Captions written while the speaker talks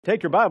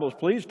Take your Bibles,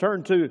 please.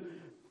 Turn to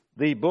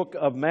the book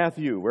of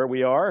Matthew, where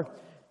we are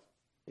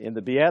in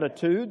the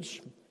Beatitudes.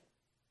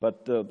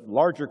 But the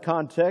larger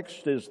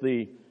context is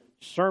the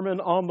Sermon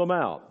on the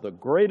Mount, the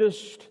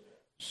greatest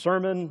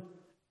sermon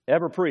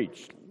ever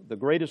preached. The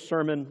greatest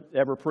sermon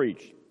ever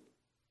preached.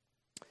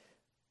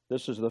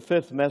 This is the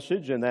fifth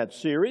message in that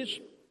series.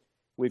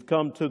 We've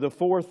come to the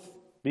fourth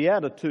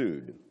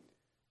Beatitude.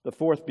 The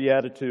fourth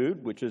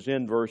Beatitude, which is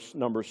in verse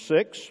number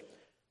 6.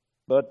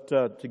 But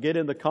to get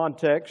in the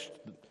context,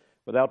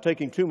 without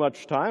taking too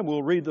much time,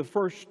 we'll read the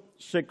first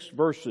 6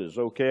 verses,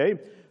 okay?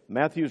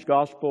 Matthew's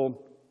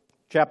Gospel,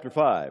 chapter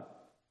 5.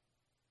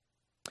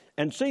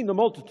 And seeing the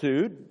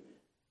multitude,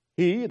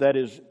 he, that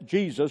is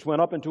Jesus,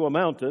 went up into a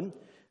mountain,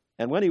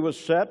 and when he was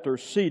set or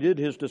seated,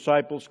 his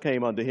disciples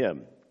came unto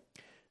him.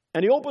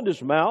 And he opened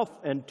his mouth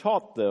and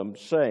taught them,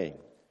 saying,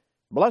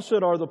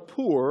 Blessed are the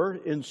poor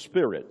in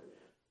spirit,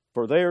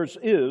 for theirs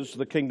is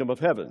the kingdom of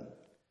heaven.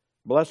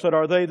 Blessed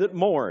are they that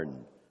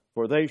mourn,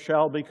 for they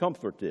shall be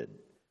comforted.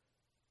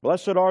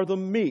 Blessed are the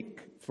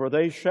meek, for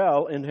they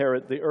shall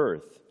inherit the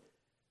earth.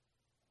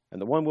 And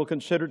the one we'll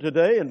consider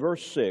today in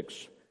verse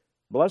 6,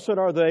 Blessed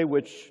are they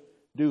which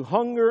do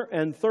hunger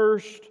and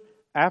thirst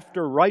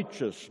after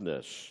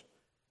righteousness,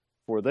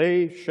 for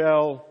they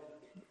shall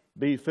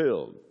be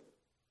filled.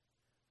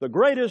 The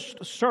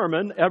greatest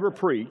sermon ever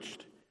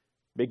preached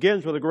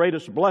begins with the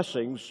greatest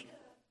blessings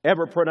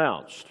ever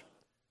pronounced,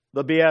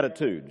 the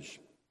Beatitudes.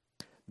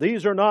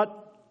 These are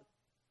not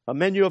a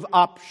menu of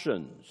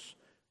options.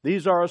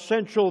 These are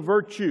essential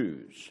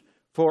virtues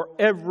for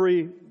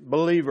every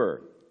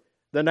believer.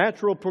 The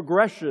natural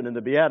progression in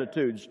the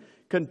Beatitudes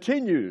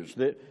continues.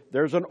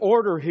 There's an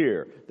order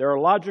here. There are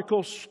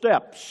logical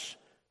steps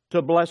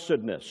to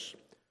blessedness.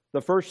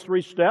 The first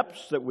 3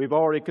 steps that we've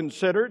already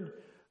considered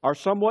are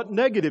somewhat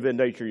negative in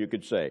nature, you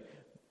could say.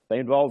 They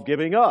involve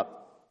giving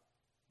up,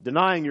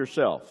 denying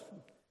yourself,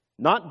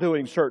 not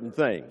doing certain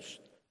things.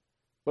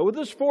 But with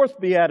this fourth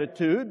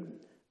Beatitude,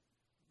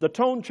 the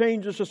tone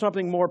changes to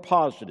something more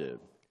positive.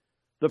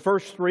 The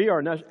first 3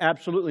 are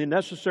absolutely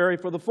necessary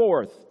for the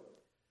fourth.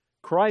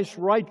 Christ's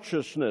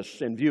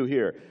righteousness in view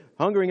here.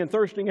 Hungering and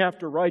thirsting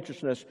after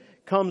righteousness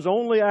comes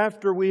only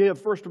after we have,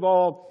 first of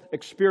all,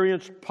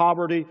 experienced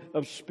poverty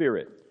of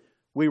spirit.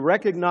 We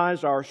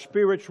recognize our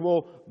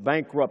spiritual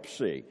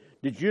bankruptcy.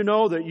 Did you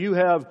know that you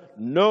have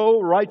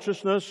no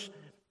righteousness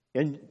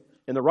in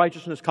the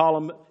righteousness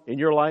column in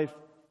your life?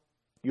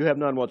 You have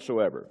none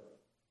whatsoever.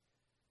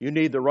 You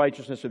need the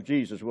righteousness of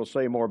Jesus. We'll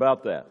say more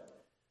about that.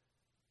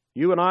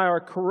 You and I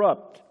are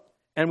corrupt,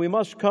 and we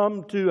must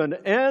come to an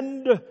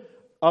end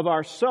of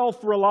our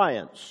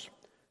self-reliance.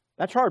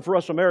 That's hard for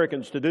us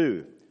Americans to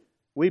do.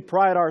 We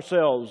pride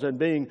ourselves in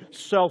being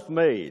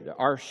self-made,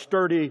 our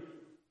sturdy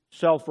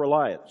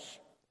self-reliance.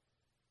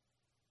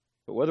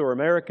 But whether we're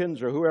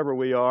Americans or whoever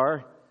we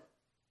are,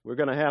 we're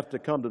going to have to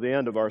come to the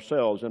end of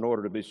ourselves in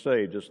order to be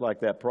saved, just like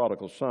that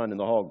prodigal son in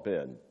the hog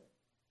pen.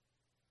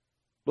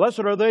 Blessed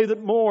are they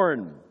that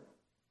mourn.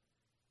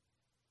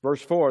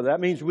 Verse 4,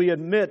 that means we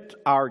admit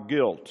our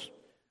guilt.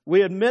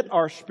 We admit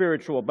our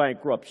spiritual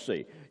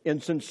bankruptcy. In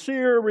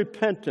sincere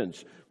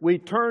repentance, we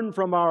turn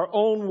from our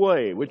own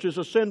way, which is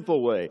a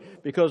sinful way,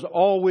 because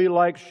all we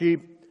like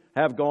sheep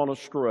have gone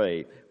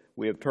astray.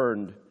 We have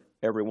turned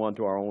everyone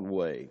to our own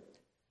way.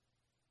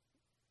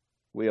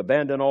 We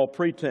abandon all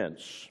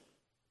pretense.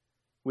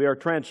 We are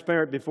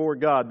transparent before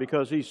God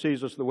because He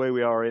sees us the way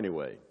we are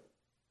anyway.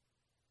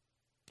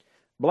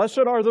 Blessed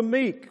are the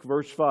meek,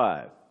 verse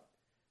 5.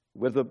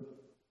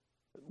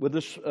 With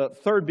this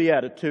third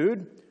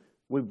Beatitude,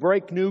 we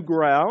break new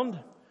ground.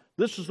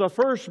 This is the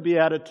first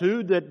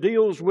Beatitude that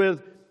deals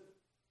with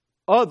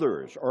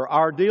others, or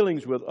our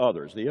dealings with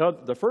others.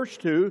 The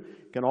first 2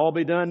 can all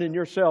be done in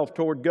yourself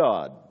toward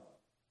God.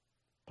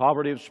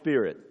 Poverty of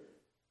spirit,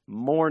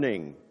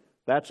 mourning,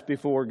 that's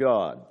before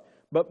God.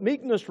 But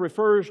meekness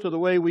refers to the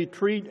way we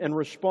treat and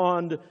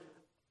respond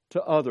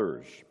to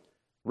others,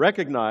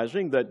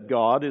 recognizing that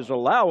God is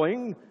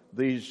allowing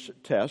these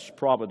tests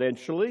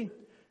providentially,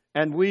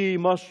 and we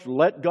must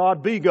let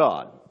God be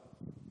God.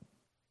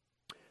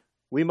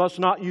 We must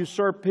not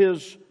usurp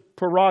His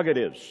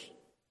prerogatives.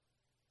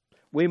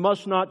 We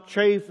must not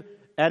chafe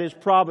at His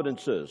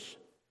providences.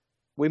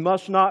 We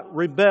must not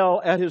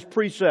rebel at His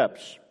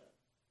precepts.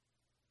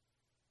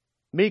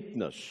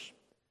 Meekness.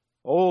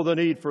 Oh, the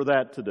need for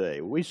that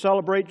today. We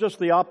celebrate just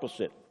the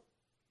opposite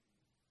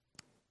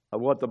of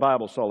what the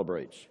Bible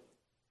celebrates.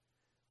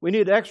 We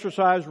need to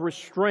exercise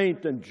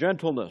restraint and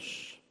gentleness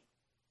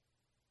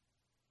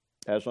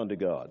as unto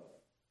God.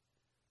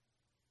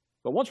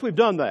 But once we've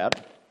done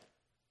that,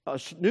 a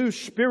new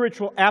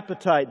spiritual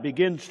appetite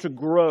begins to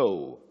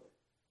grow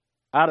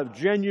out of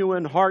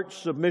genuine heart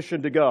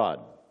submission to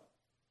God.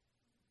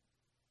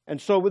 And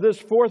so with this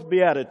fourth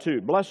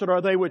Beatitude, blessed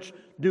are they which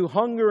do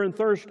hunger and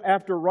thirst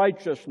after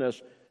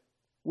righteousness,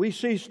 we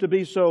cease to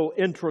be so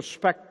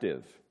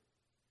introspective.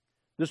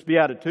 This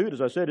Beatitude,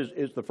 as I said,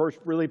 is the first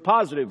really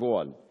positive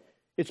one.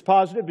 It's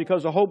positive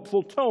because a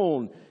hopeful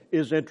tone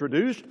is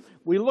introduced.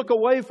 We look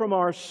away from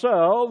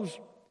ourselves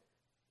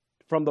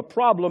from the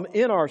problem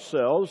in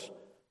ourselves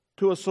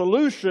to a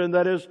solution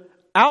that is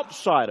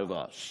outside of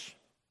us.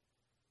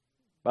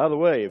 By the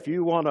way, if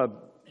you want a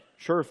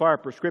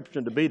surefire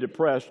prescription to be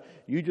depressed,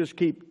 you just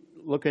keep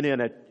looking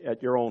in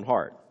at your own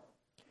heart.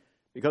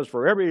 Because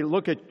for every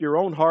look at your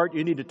own heart,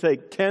 you need to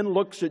take 10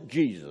 looks at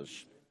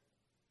Jesus,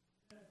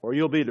 or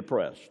you'll be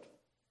depressed.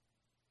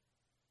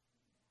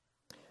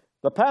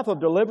 The path of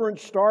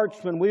deliverance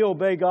starts when we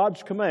obey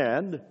God's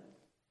command,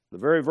 the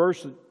very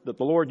verse that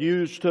the Lord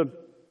used to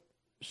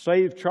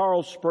save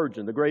Charles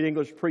Spurgeon, the great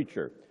English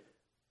preacher.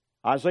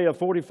 Isaiah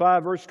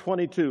 45, verse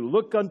 22,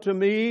 "Look unto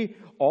me,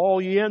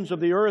 all ye ends of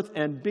the earth,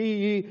 and be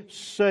ye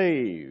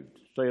saved,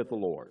 saith the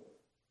Lord."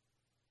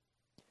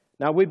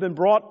 Now, we've been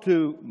brought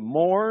to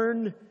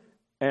mourn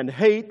and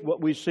hate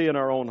what we see in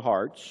our own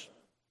hearts.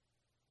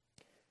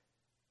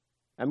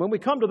 And when we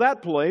come to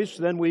that place,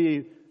 then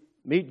we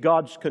meet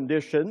God's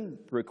condition,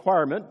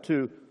 requirement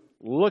to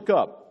look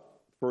up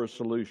for a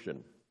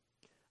solution.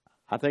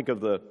 I think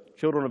of the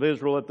children of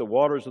Israel at the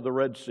waters of the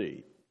Red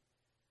Sea.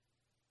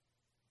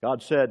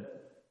 God said,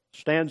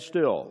 "Stand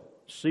still,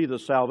 see the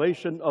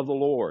salvation of the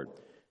Lord."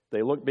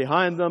 They looked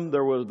behind them,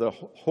 there were the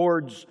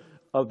hordes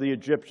of the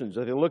Egyptians.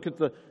 If they looked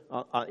at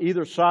on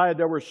either side,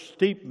 there were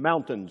steep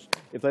mountains.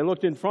 If they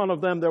looked in front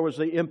of them, there was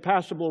the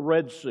impassable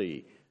Red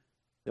Sea.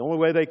 The only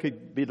way they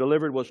could be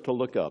delivered was to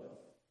look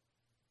up.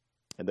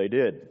 And they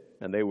did,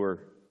 and they were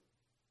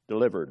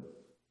delivered.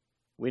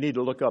 We need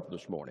to look up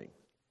this morning.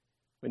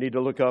 We need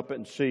to look up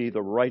and see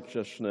the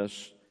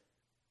righteousness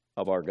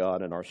of our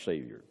God and our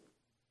Savior.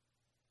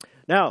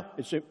 Now,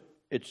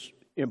 it's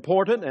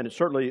important, and it's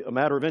certainly a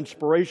matter of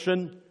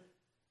inspiration,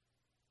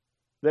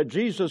 that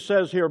Jesus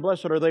says here,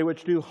 "Blessed are they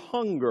which do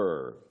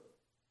hunger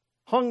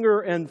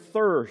and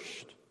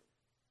thirst."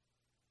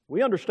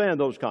 We understand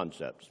those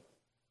concepts.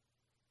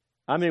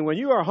 I mean, when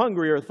you are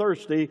hungry or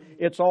thirsty,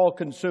 it's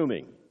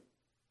all-consuming.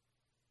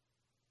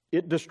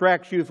 It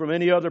distracts you from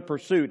any other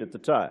pursuit at the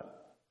time.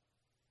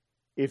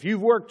 If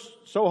you've worked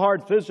so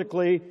hard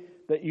physically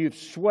that you've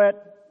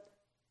sweat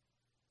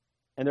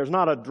and there's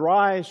not a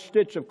dry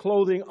stitch of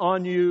clothing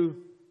on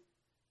you,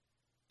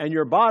 and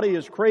your body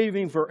is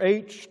craving for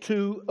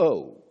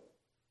H2O,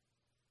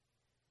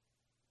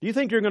 do you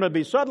think you're going to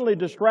be suddenly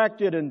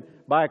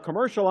distracted by a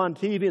commercial on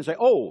TV and say,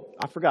 "Oh,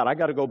 I forgot, I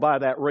got to go buy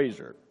that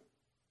razor.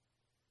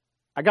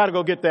 I got to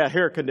go get that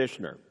hair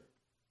conditioner"?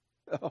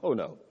 Oh,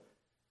 no.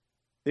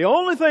 The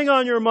only thing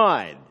on your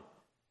mind,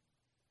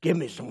 give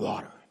me some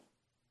water.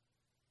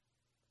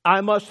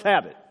 I must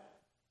have it.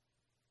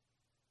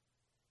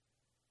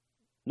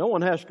 No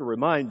one has to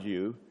remind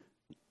you.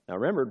 Now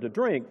remember, to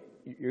drink,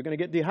 you're going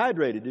to get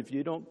dehydrated if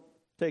you don't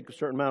take a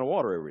certain amount of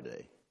water every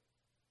day.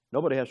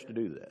 Nobody has to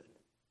do that.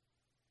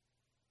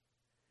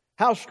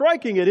 How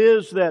striking it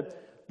is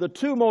that the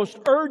two most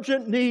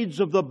urgent needs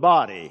of the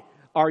body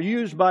are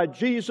used by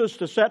Jesus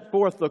to set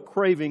forth the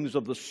cravings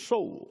of the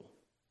soul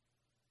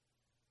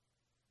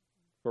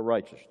for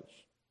righteousness.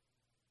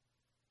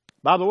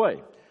 By the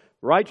way,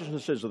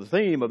 righteousness is the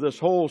theme of this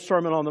whole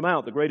Sermon on the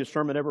Mount, the greatest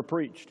sermon ever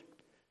preached.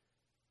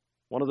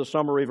 One of the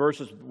summary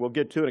verses we'll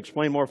get to and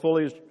explain more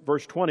fully is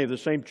verse 20 of the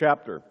same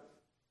chapter.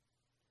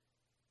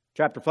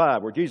 Chapter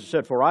 5, where Jesus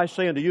said, "For I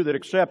say unto you that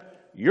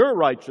except your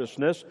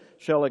righteousness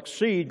shall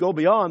exceed, go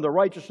beyond the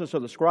righteousness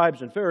of the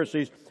scribes and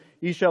Pharisees,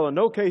 ye shall in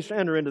no case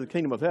enter into the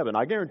kingdom of heaven."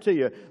 I guarantee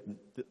you,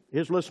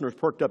 his listeners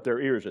perked up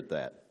their ears at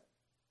that.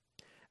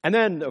 And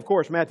then, of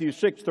course, Matthew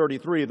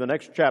 6:33, the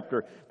next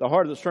chapter, the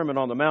heart of the Sermon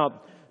on the Mount.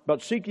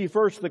 "But seek ye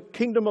first the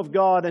kingdom of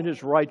God and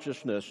His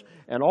righteousness,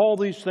 and all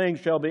these things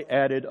shall be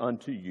added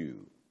unto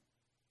you."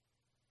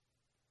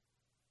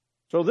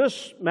 So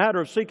this matter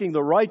of seeking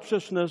the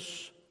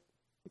righteousness,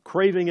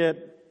 craving it,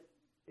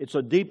 it's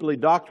a deeply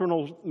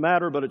doctrinal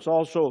matter, but it's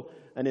also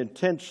an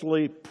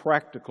intensely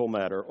practical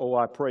matter. Oh,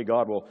 I pray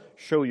God will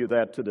show you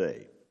that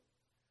today.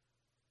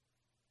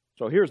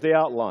 So here's the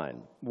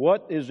outline.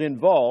 What is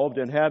involved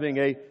in having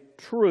a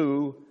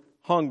true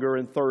hunger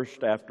and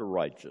thirst after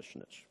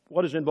righteousness?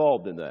 What is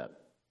involved in that?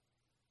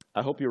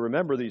 I hope you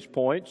remember these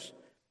points.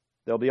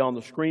 They'll be on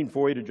the screen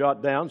for you to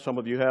jot down. Some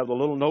of you have the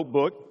little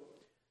notebook.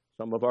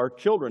 Some of our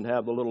children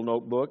have the little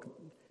notebook,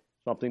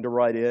 something to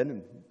write in,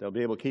 and they'll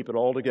be able to keep it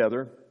all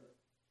together.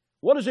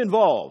 What is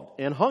involved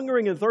in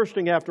hungering and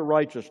thirsting after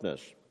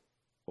righteousness?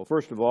 Well,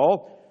 first of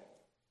all,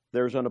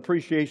 there's an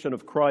appreciation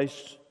of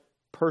Christ's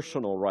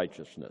personal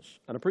righteousness.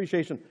 An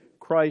appreciation of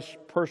Christ's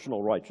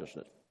personal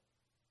righteousness.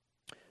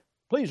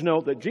 Please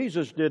note that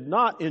Jesus did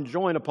not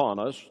enjoin upon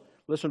us,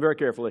 listen very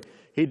carefully,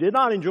 He did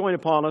not enjoin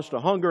upon us to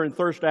hunger and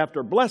thirst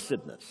after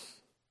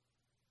blessedness.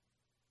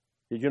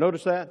 Did you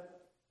notice that?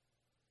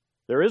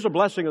 There is a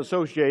blessing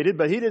associated,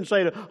 but He didn't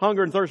say to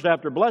hunger and thirst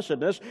after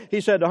blessedness. He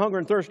said to hunger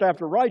and thirst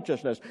after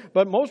righteousness.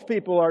 But most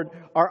people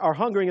are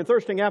hungering and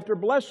thirsting after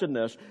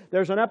blessedness.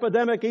 There's an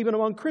epidemic even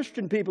among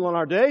Christian people in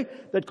our day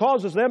that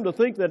causes them to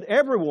think that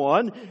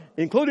everyone,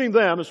 including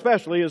them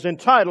especially, is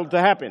entitled to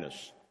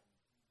happiness.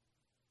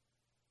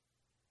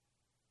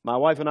 My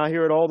wife and I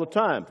hear it all the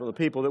time from the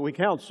people that we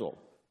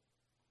counsel.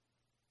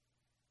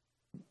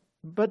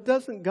 But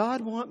doesn't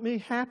God want me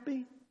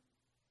happy?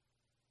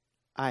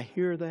 I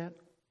hear that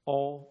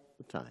all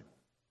the time.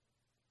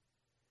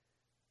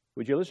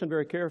 Would you listen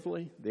very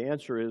carefully? The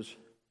answer is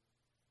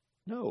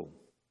no.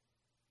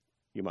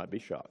 You might be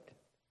shocked.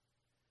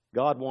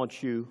 God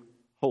wants you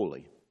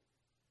holy.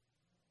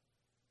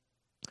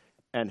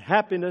 And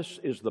happiness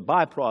is the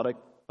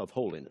byproduct of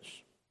holiness.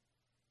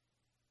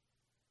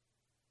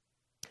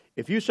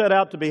 If you set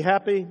out to be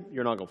happy,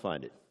 you're not going to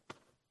find it.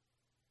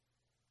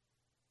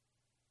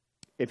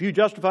 If you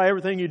justify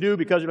everything you do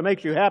because it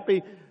makes you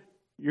happy,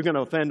 you're going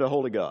to offend a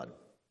holy God.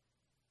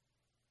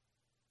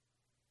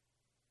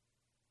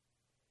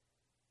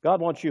 God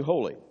wants you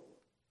holy.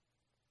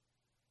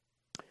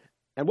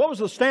 And what was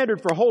the standard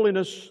for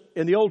holiness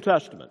in the Old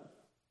Testament?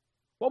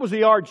 What was the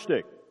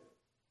yardstick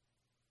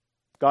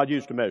God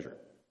used to measure?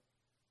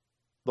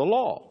 The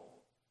law.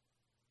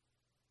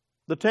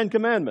 The Ten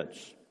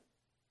Commandments.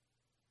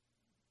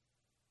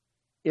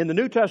 In the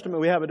New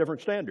Testament, we have a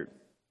different standard.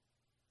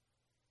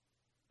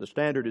 The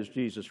standard is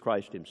Jesus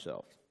Christ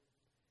Himself.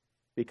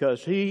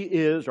 Because He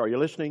is, are you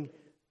listening?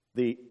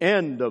 The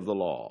end of the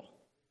law.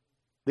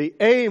 The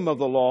aim of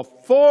the law.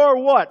 For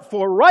what?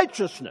 For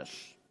righteousness.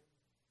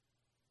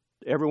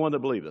 Everyone that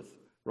believeth.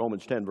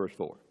 Romans 10 verse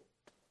 4.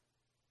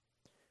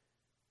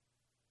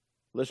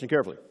 Listen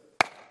carefully.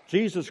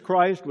 Jesus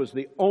Christ was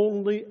the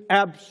only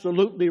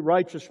absolutely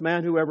righteous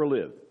man who ever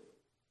lived.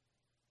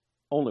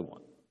 Only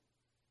one.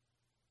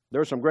 There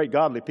were some great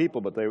godly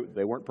people, but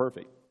they weren't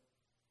perfect.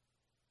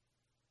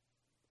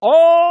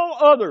 All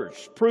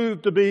others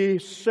proved to be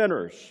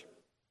sinners.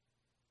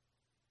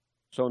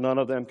 So none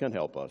of them can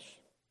help us.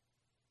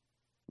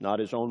 Not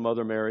His own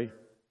mother Mary.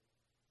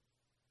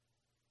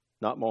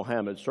 Not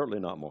Mohammed, certainly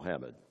not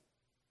Mohammed.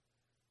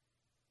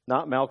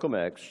 Not Malcolm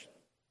X.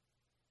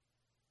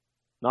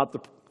 Not the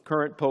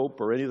current Pope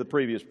or any of the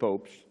previous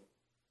popes.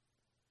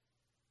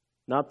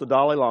 Not the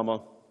Dalai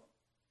Lama.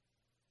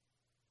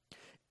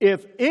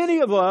 If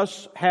any of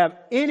us have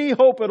any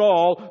hope at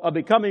all of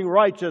becoming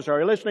righteous, are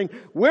you listening?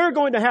 We're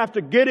going to have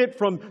to get it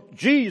from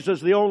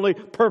Jesus, the only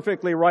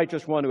perfectly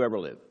righteous one who ever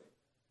lived.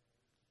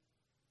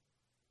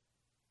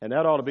 And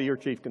that ought to be your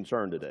chief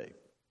concern today.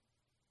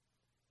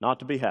 Not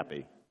to be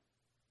happy,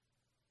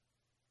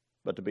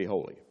 but to be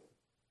holy.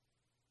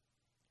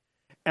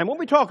 And when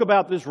we talk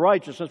about this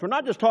righteousness, we're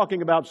not just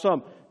talking about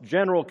some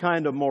general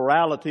kind of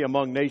morality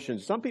among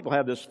nations. Some people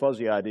have this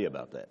fuzzy idea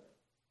about that.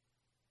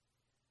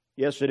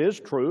 Yes, it is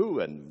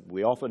true, and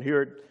we often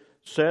hear it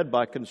said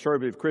by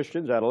conservative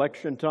Christians at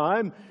election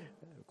time,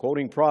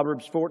 quoting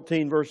Proverbs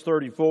 14, verse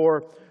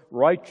 34,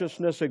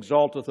 righteousness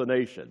exalteth a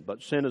nation,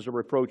 but sin is a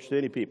reproach to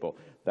any people.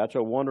 That's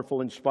a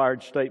wonderful,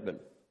 inspired statement.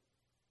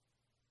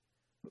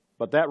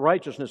 But that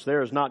righteousness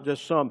there is not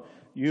just some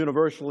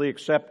universally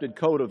accepted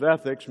code of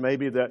ethics,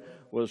 maybe that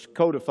was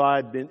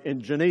codified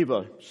in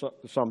Geneva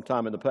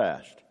sometime in the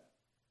past.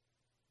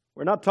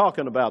 We're not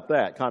talking about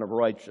that kind of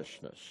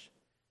righteousness.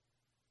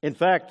 In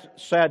fact,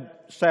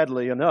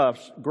 sadly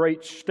enough,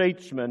 great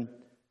statesmen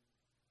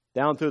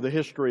down through the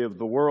history of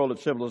the world and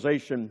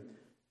civilization,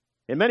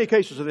 in many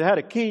cases, have had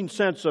a keen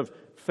sense of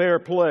fair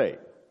play.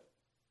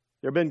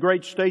 There have been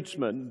great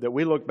statesmen that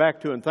we look back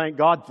to and thank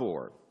God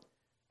for.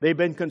 They've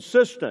been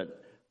consistent.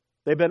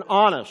 They've been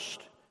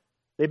honest.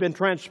 They've been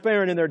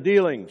transparent in their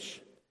dealings.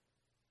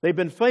 They've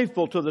been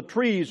faithful to the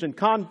treaties and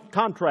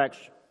contracts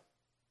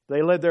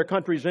they led their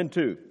countries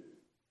into.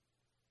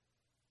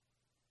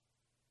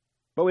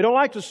 But we don't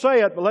like to say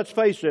it, but let's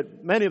face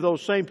it, many of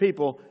those same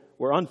people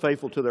were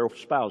unfaithful to their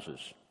spouses.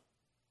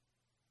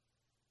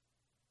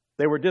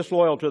 They were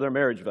disloyal to their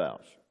marriage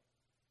vows.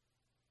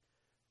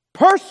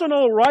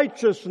 Personal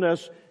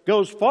righteousness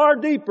goes far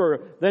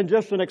deeper than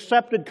just an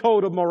accepted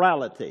code of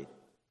morality.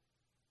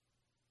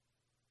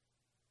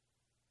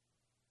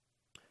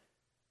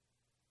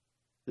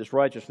 This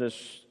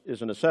righteousness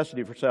is a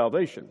necessity for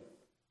salvation.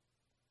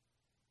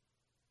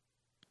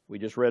 We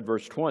just read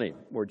verse 20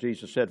 where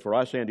Jesus said, "For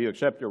I say unto you,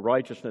 except your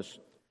righteousness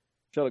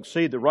shall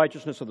exceed the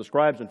righteousness of the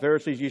scribes and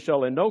Pharisees, ye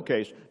shall in no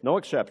case," no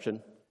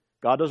exception,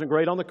 God doesn't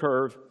grade on the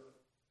curve,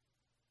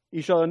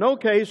 "ye shall in no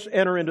case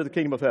enter into the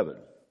kingdom of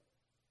heaven."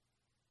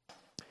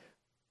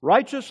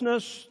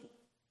 Righteousness,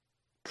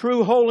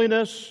 true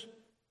holiness,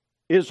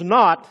 is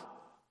not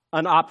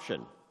an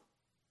option.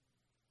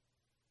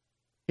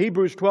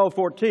 Hebrews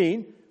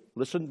 12:14,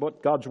 listen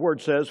what God's Word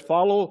says,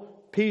 "Follow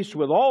peace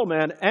with all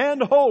men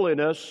and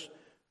holiness,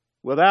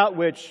 without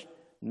which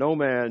no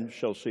man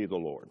shall see the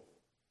Lord."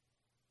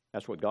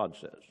 That's what God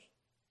says.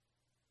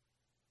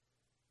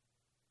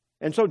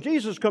 And so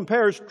Jesus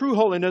compares true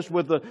holiness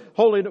with the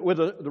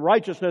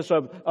righteousness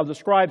of the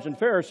scribes and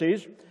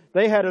Pharisees.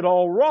 They had it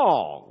all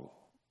wrong,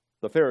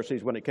 the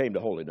Pharisees, when it came to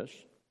holiness.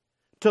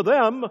 To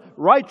them,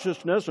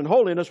 righteousness and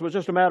holiness was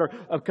just a matter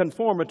of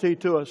conformity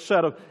to a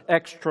set of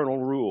external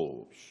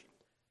rules.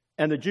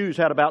 And the Jews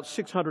had about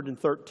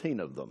 613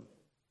 of them.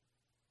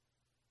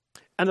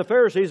 And the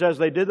Pharisees, as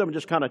they did them,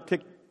 just kind of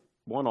ticked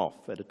one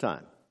off at a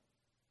time.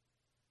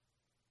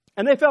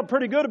 And they felt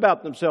pretty good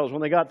about themselves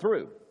when they got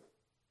through.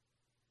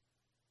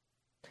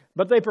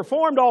 But they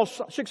performed all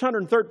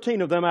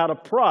 613 of them out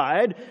of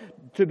pride,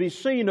 to be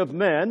seen of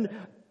men,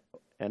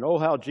 And oh,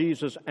 how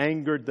Jesus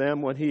angered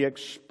them when he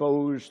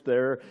exposed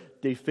their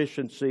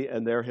deficiency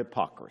and their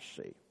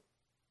hypocrisy.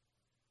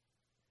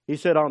 He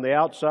said, on the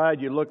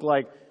outside you look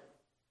like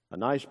a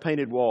nice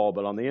painted wall,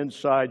 but on the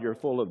inside you're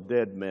full of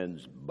dead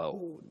men's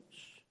bones.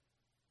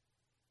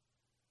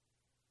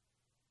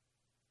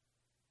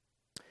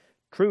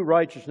 True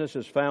righteousness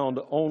is found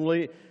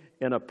only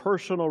in a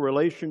personal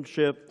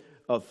relationship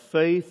of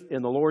faith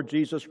in the Lord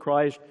Jesus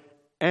Christ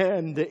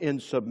and in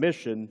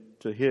submission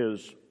to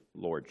His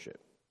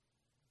lordship.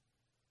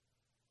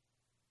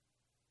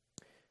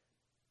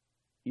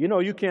 You know,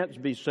 you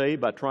can't be saved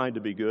by trying to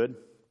be good.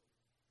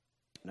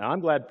 Now,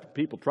 I'm glad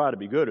people try to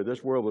be good, or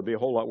this world would be a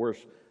whole lot worse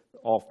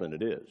off than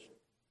it is.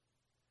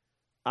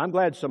 I'm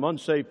glad some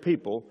unsaved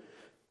people,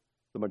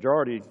 the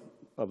majority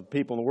of the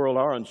people in the world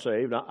are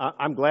unsaved.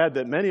 I'm glad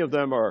that many of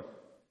them are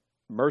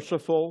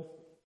merciful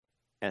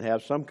and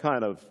have some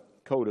kind of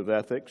code of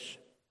ethics.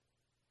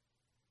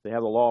 They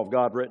have the law of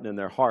God written in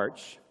their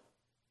hearts.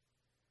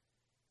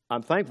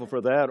 I'm thankful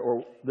for that,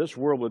 or this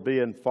world would be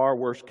in far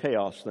worse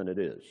chaos than it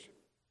is.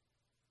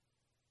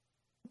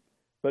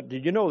 But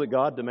did you know that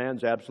God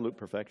demands absolute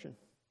perfection?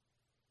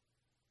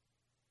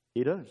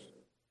 He does.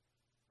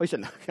 He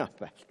said, no,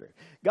 Pastor.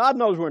 God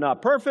knows we're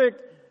not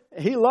perfect.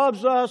 He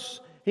loves us.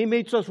 He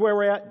meets us where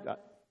we're at.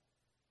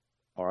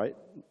 All right,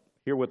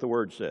 hear what the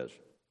Word says.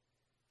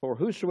 For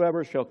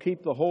whosoever shall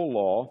keep the whole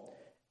law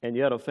and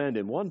yet offend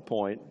in one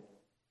point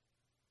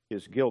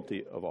is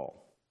guilty of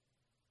all.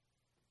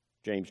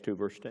 James 2,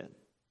 verse 10.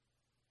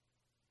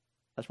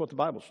 That's what the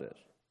Bible says.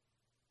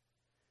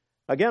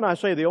 Again, I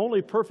say the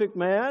only perfect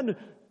man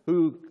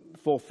who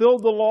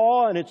fulfilled the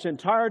law in its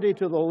entirety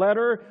to the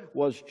letter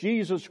was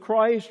Jesus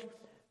Christ.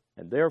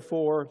 And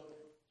therefore,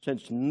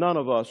 since none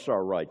of us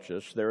are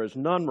righteous, there is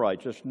none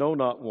righteous, no,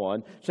 not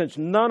one. Since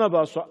none of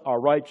us are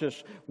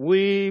righteous,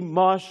 we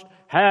must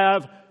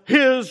have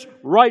His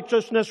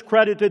righteousness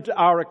credited to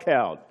our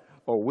account,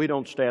 or we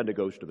don't stand a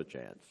ghost of a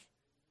chance.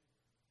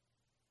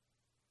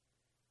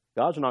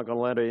 God's not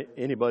going to let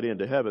anybody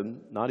into heaven,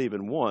 not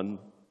even one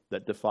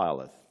that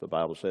defileth, the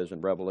Bible says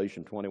in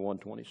Revelation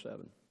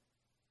 21:27.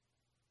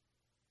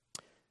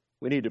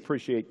 We need to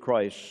appreciate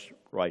Christ's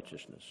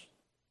righteousness,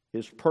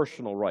 His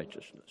personal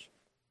righteousness,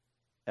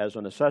 as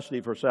a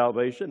necessity for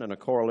salvation, and a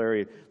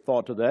corollary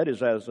thought to that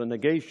is as a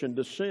negation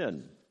to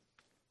sin.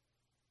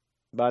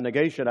 By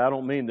negation, I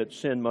don't mean that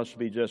sin must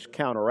be just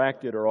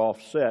counteracted or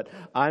offset.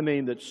 I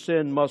mean that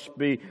sin must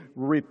be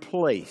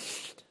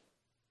replaced.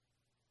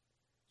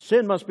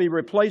 Sin must be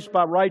replaced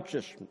by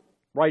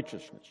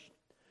righteousness.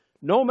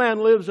 No man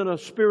lives in a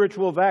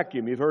spiritual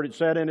vacuum. You've heard it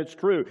said, and it's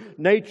true.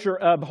 Nature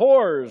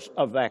abhors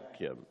a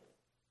vacuum.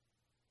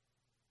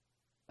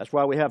 That's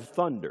why we have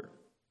thunder,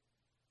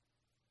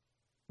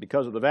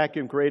 because of the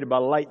vacuum created by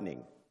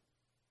lightning.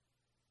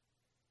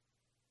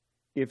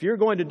 If you're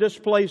going to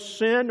displace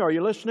sin, are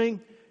you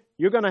listening?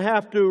 You're going to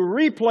have to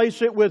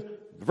replace it with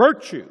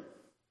virtue,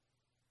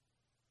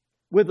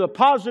 with the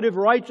positive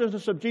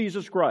righteousness of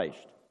Jesus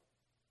Christ.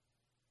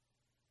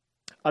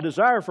 A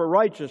desire for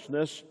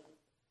righteousness,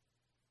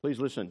 please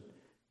listen,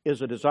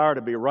 is a desire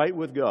to be right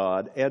with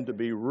God and to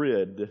be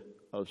rid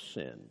of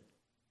sin.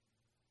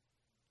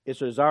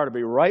 It's a desire to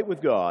be right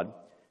with God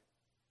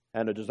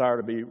and a desire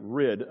to be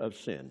rid of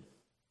sin.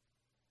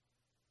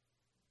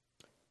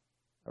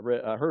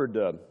 I heard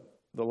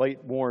the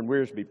late Warren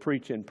Wiersbe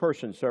preach in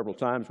person several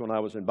times when I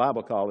was in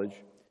Bible college.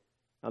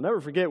 I'll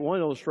never forget one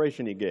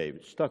illustration he gave.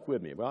 It stuck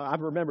with me. Well,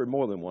 I've remembered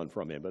more than one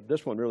from him, but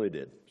this one really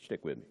did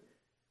stick with me.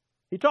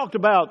 He talked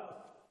about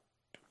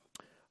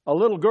a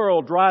little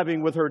girl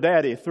driving with her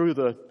daddy through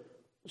the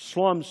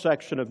slum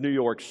section of New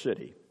York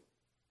City.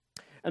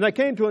 And they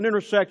came to an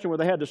intersection where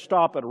they had to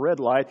stop at a red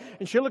light.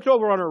 And she looked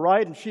over on her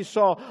right and she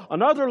saw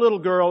another little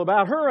girl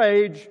about her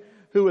age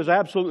who was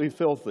absolutely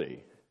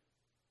filthy.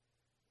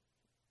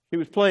 She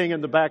was playing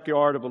in the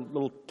backyard of a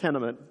little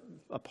tenement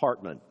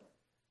apartment.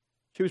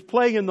 She was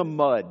playing in the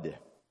mud.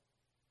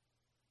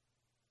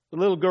 The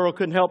little girl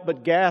couldn't help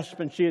but gasp,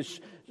 and she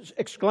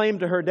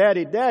exclaimed to her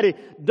daddy, "Daddy,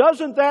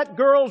 doesn't that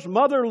girl's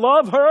mother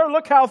love her?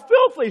 Look how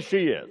filthy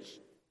she is."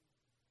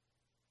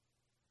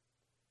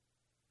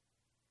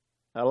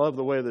 I love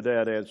the way the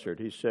dad answered.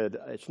 He said,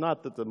 "It's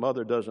not that the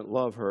mother doesn't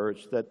love her,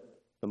 it's that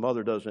the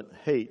mother doesn't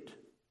hate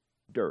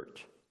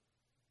dirt."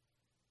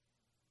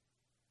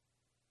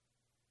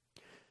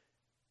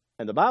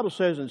 And the Bible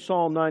says in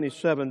Psalm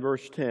 97,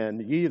 verse 10,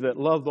 "Ye that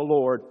love the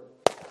Lord,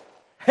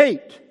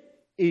 hate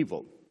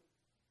evil."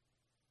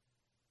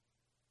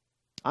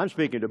 I'm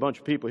speaking to a bunch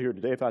of people here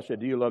today. If I said,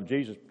 "Do you love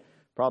Jesus?"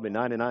 probably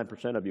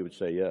 99% of you would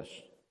say yes.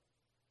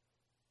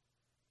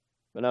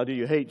 But now, do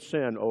you hate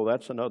sin? Oh,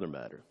 that's another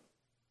matter.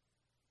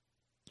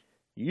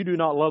 You do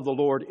not love the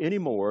Lord any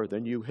more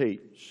than you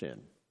hate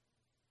sin.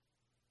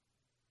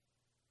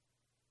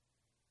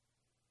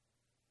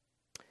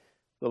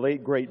 The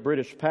late, great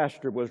British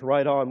pastor was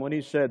right on when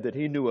he said that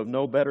he knew of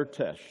no better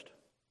test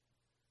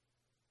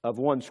of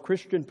one's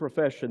Christian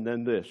profession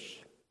than this,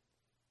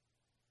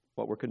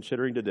 what we're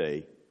considering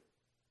today.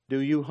 Do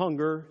you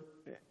hunger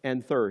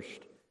and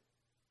thirst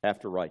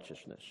after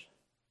righteousness?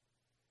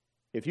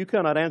 If you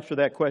cannot answer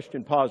that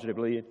question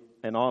positively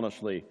and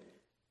honestly,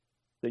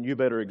 then you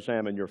better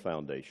examine your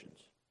foundations.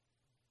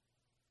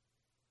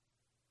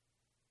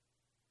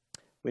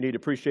 We need to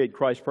appreciate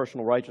Christ's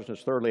personal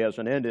righteousness, thirdly, as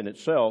an end in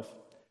itself.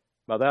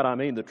 By that I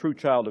mean the true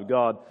child of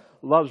God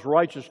loves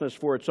righteousness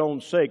for its own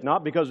sake,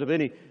 not because of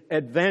any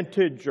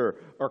advantage or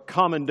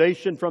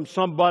commendation from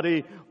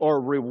somebody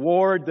or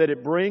reward that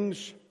it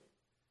brings.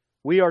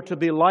 We are to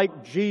be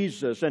like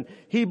Jesus. And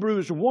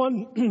Hebrews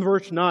 1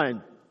 verse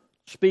 9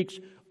 speaks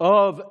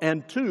of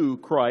and to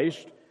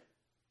Christ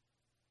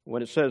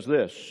when it says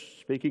this,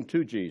 speaking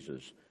to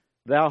Jesus,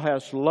 "Thou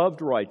hast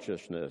loved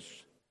righteousness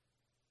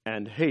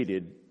and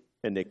hated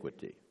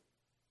iniquity."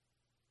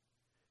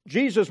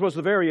 Jesus was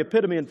the very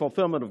epitome and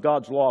fulfillment of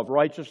God's law of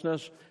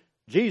righteousness.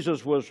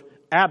 Jesus was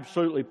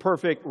absolutely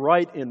perfect,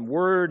 right in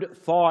word,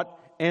 thought,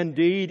 and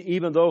deed,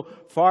 even though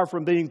far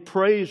from being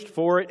praised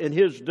for it in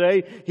His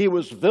day, He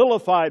was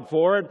vilified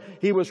for it.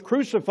 He was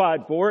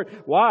crucified for it.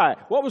 Why?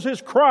 What was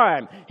His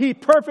crime? He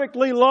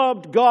perfectly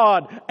loved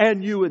God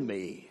and you and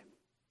me.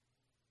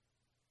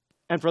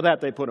 And for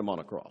that, they put Him on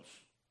a cross.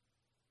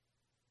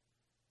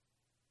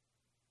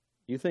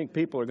 You think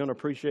people are going to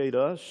appreciate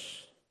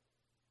us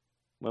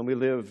when we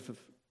live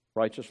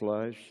righteous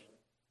lives?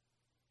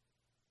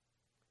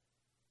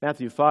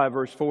 Matthew 5,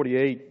 verse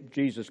 48,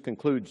 Jesus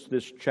concludes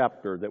this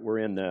chapter that we're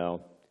in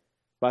now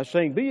by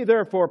saying, "Be ye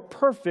therefore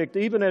perfect,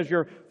 even as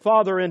your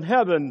Father in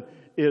heaven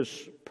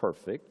is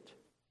perfect."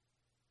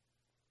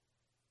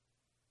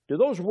 Do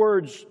those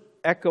words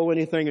echo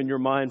anything in your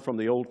mind from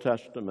the Old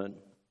Testament?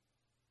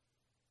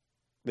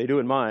 They do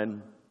in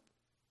mine.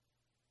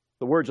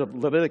 The words of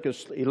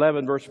Leviticus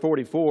 11, verse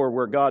 44,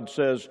 where God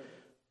says,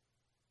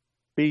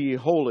 "Be ye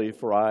holy,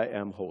 for I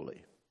am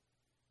holy."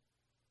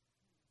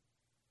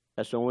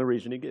 That's the only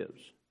reason He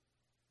gives.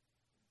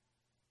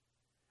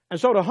 And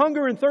so to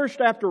hunger and thirst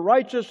after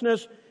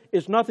righteousness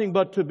is nothing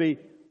but to be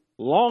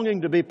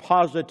longing to be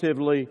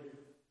positively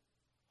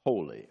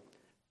holy.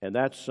 And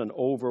that's an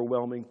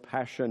overwhelming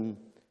passion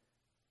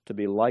to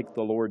be like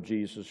the Lord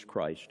Jesus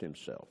Christ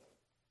Himself.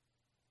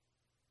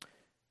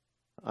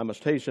 I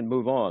must hasten to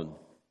move on.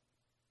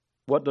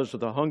 What does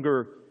the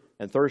hunger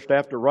and thirst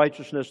after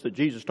righteousness that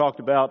Jesus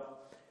talked about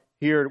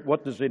here,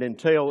 what does it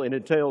entail? It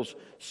entails,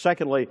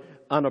 secondly,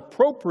 an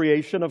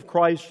appropriation of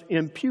Christ's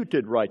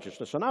imputed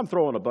righteousness. And I'm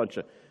throwing a bunch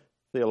of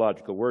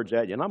theological words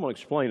at you, and I'm going to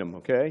explain them,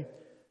 okay?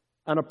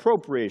 An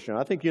appropriation.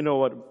 I think you know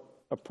what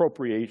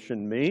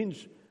appropriation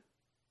means.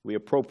 We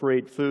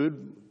appropriate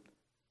food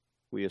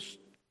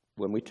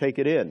when we take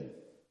it in.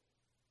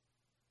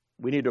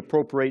 We need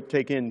to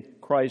take in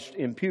Christ's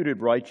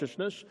imputed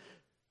righteousness.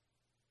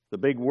 The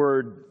big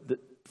word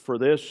for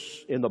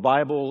this in the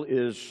Bible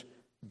is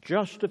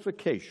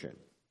justification.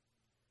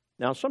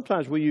 Now,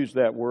 sometimes we use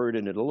that word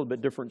in a little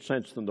bit different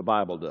sense than the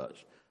Bible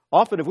does.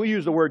 Often, if we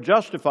use the word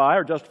justify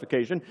or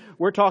justification,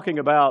 we're talking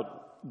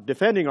about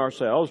defending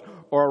ourselves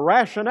or a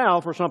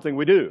rationale for something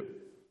we do.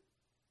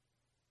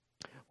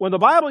 When the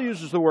Bible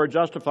uses the word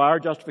justify or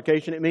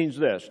justification, it means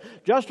this.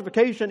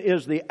 Justification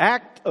is the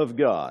act of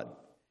God.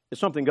 It's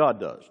something God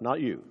does,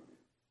 not you,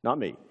 not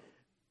me.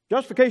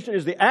 Justification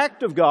is the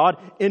act of God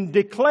in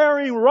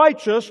declaring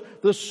righteous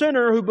the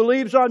sinner who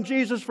believes on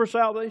Jesus for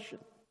salvation.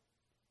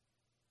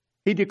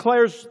 He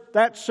declares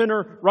that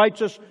sinner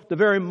righteous the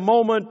very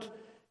moment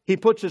he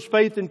puts his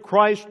faith in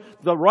Christ.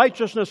 The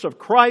righteousness of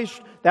Christ,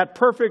 that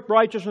perfect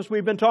righteousness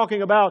we've been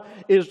talking about,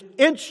 is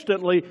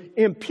instantly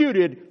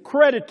imputed,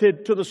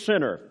 credited to the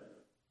sinner.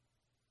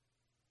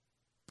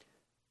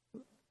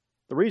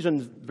 The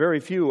reason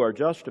very few are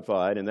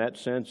justified in that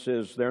sense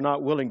is they're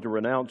not willing to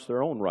renounce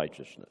their own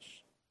righteousness.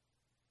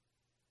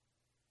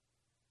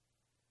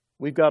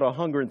 We've got a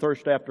hunger and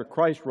thirst after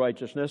Christ's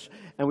righteousness,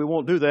 and we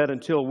won't do that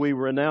until we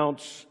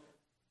renounce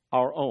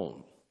our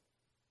own.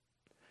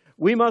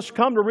 We must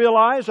come to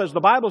realize, as the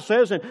Bible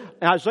says in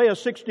Isaiah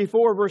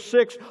 64, verse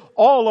 6,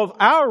 all of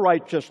our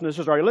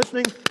righteousnesses, are you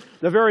listening?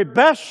 The very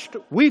best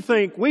we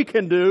think we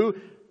can do.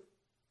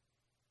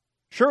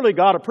 Surely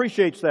God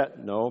appreciates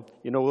that. No.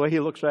 You know the way He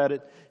looks at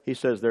it? He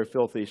says they're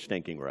filthy,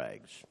 stinking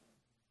rags.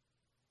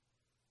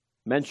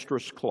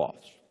 Menstruous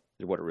cloths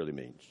is what it really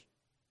means.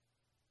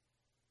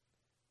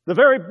 The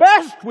very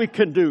best we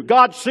can do,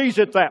 God sees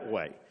it that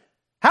way.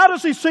 How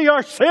does He see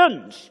our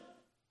sins?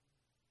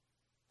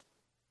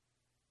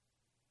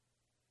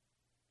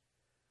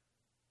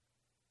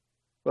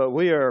 But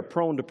we are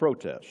prone to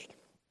protest.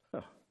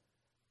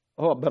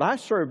 Oh, but I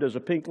served as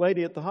a pink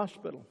lady at the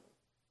hospital.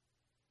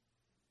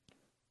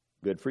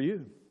 Good for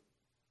you.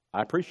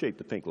 I appreciate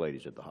the pink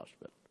ladies at the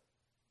hospital.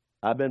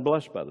 I've been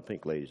blessed by the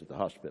pink ladies at the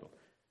hospital.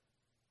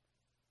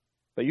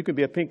 But you can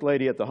be a pink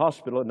lady at the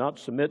hospital and not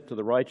submit to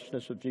the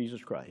righteousness of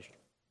Jesus Christ.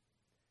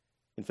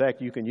 In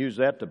fact, you can use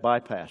that to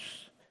bypass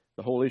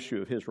the whole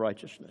issue of His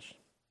righteousness.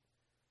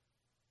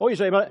 Oh, you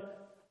say, but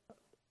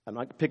I'm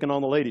not picking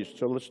on the ladies,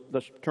 so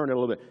let's turn it a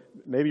little bit.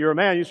 Maybe you're a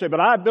man, you say, but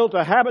I built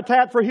a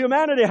Habitat for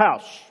Humanity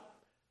house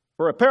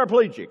for a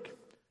paraplegic.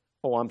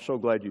 Oh, I'm so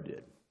glad you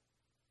did.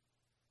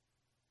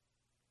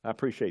 I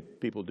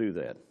appreciate people do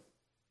that.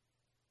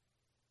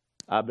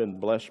 I've been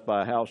blessed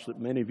by a house that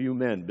many of you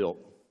men built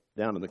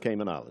down in the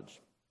Cayman Islands.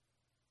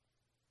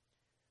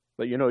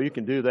 But you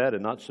can do that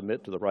and not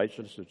submit to the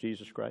righteousness of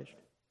Jesus Christ.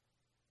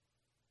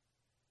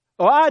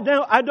 Oh,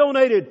 I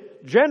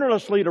donated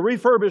generously to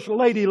refurbish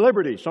Lady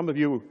Liberty. Some of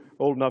you are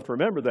old enough to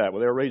remember that, where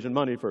they were raising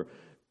money for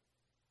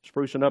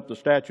sprucing up the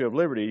Statue of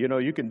Liberty.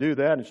 You can do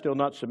that and still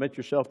not submit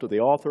yourself to the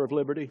author of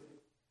liberty.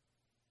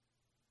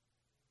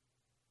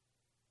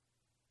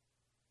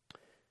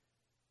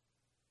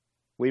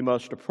 We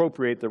must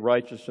appropriate the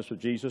righteousness of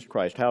Jesus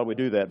Christ. How do we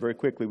do that? Very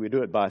quickly, we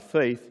do it by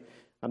faith.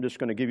 I'm just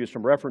going to give you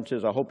some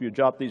references. I hope you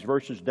jot these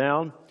verses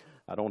down.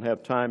 I don't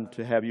have time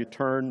to have you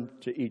turn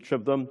to each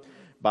of them.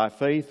 By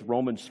faith,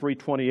 Romans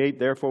 3:28,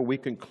 therefore we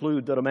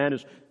conclude that a man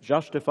is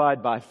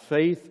justified by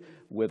faith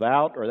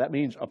without, or that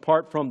means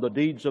apart from the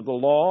deeds of the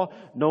law.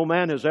 No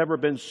man has ever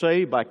been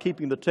saved by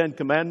keeping the Ten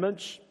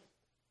Commandments.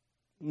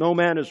 No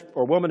man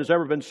or woman has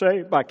ever been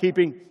saved by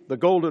keeping the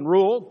Golden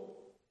Rule.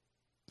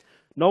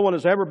 No one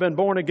has ever been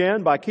born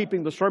again by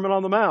keeping the Sermon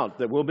on the Mount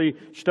that we'll be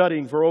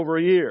studying for over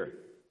a year.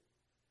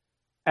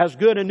 As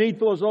good and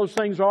needful as those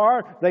things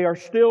are, they are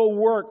still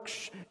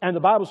works. And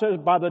the Bible says,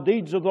 by the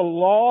deeds of the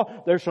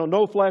law, there shall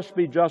no flesh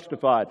be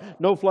justified.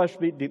 No flesh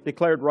be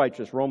declared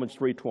righteous. Romans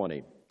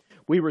 3:20.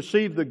 We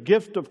receive the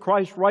gift of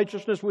Christ's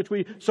righteousness, which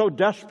we so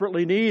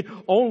desperately need,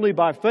 only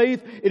by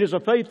faith. It is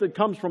a faith that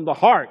comes from the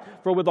heart.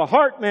 For with the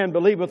heart man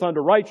believeth unto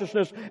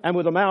righteousness, and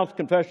with the mouth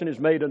confession is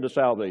made unto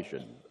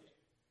salvation.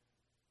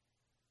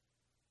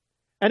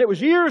 And it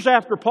was years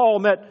after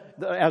Paul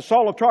as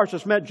Saul of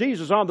Tarsus met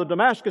Jesus on the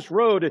Damascus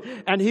Road,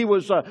 and he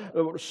was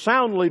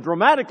soundly,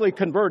 dramatically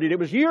converted. It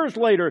was years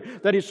later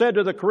that he said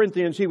to the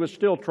Corinthians he was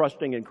still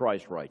trusting in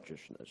Christ's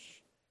righteousness.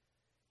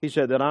 He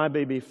said, that I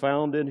may be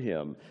found in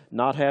Him,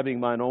 not having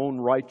mine own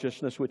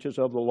righteousness which is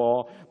of the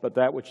law, but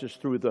that which is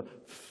through the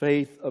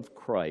faith of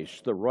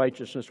Christ, the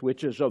righteousness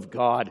which is of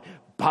God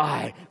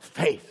by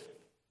faith.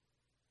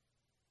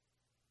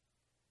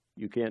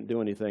 You can't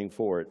do anything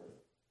for it.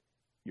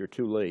 You're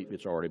too late.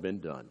 It's already been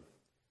done.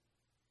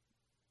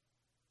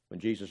 When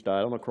Jesus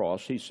died on the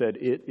cross, He said,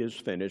 it is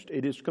finished.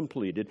 It is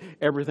completed.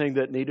 Everything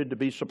that needed to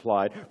be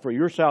supplied for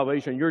your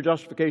salvation, your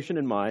justification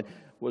and mine,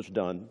 was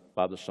done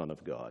by the Son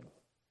of God.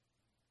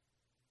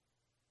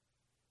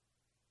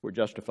 We're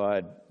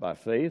justified by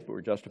faith. We're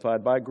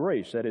justified by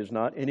grace. That is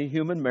not any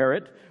human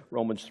merit.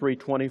 Romans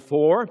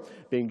 3:24,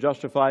 being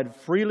justified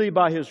freely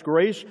by His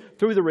grace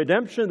through the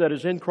redemption that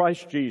is in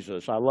Christ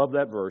Jesus. I love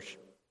that verse.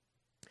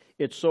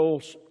 It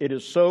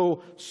is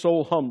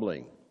so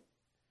humbling.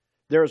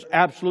 There is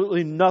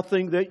absolutely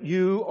nothing that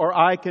you or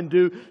I can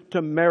do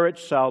to merit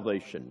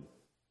salvation.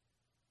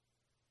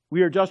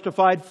 We are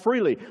justified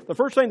freely. The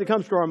first thing that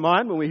comes to our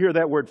mind when we hear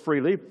that word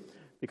freely,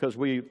 because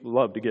we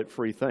love to get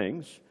free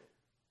things,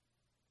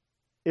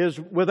 is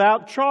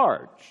without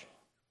charge.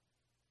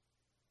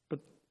 But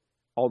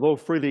although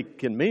freely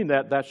can mean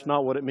that, that's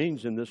not what it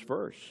means in this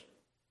verse.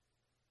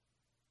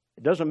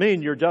 It doesn't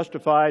mean you're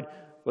justified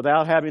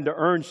without having to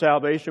earn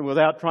salvation,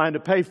 without trying to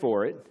pay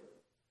for it.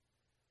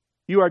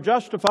 You are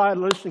justified,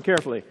 listen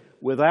carefully,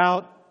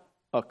 without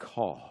a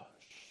cause.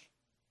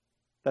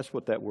 That's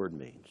what that word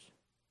means.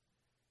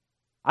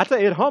 I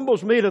tell you, it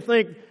humbles me to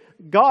think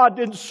God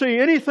didn't see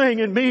anything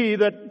in me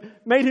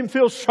that made Him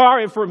feel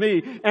sorry for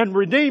me and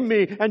redeem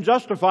me and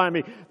justify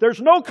me.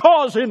 There's no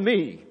cause in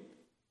me.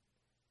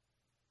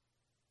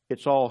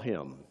 It's all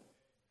Him.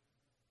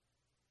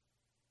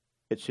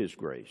 It's His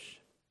grace.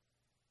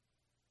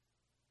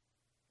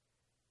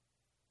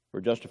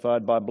 We're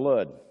justified by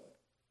blood.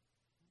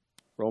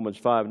 Romans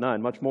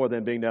 5:9, much more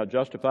than being now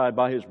justified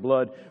by His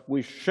blood,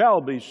 we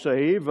shall be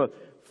saved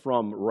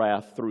from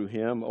wrath through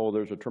Him. Oh,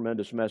 there's a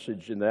tremendous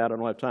message in that. I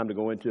don't have time to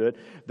go into it.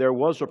 There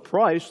was a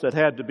price that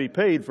had to be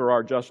paid for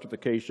our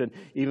justification,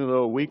 even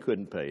though we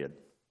couldn't pay it.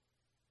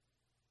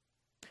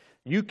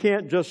 You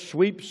can't just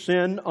sweep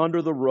sin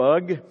under the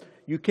rug.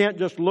 You can't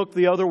just look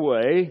the other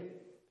way.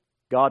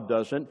 God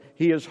doesn't.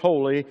 He is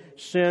holy.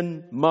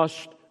 Sin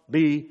must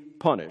be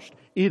punished,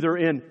 either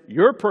in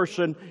your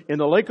person in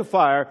the lake of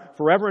fire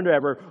forever and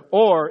ever,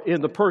 or in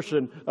the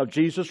person of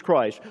Jesus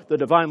Christ, the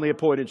divinely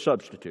appointed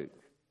substitute.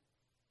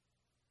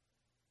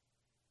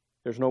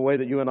 There's no way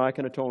that you and I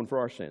can atone for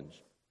our sins.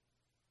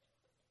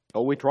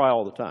 Oh, we try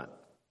all the time.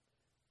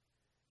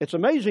 It's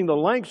amazing the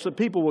lengths that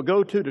people will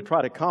go to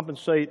try to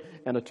compensate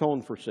and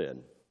atone for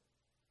sin.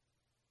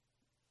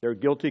 Their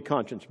guilty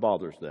conscience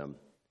bothers them.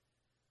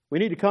 We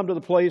need to come to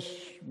the place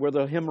where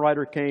the hymn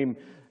writer came.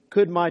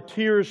 Could my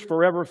tears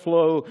forever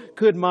flow?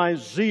 Could my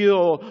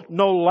zeal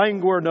no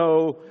languor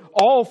know?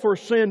 All for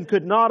sin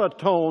could not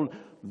atone.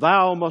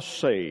 Thou must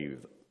save,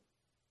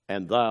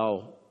 and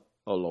Thou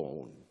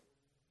alone.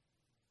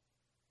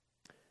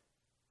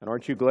 And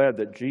aren't you glad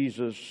that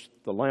Jesus,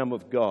 the Lamb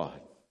of God,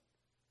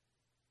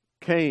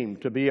 came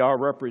to be our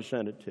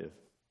representative?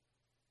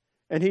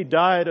 And He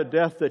died a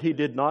death that He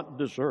did not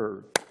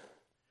deserve,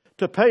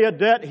 to pay a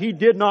debt He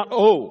did not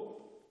owe.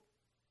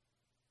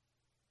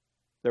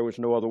 There was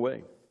no other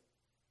way.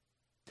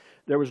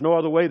 There was no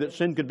other way that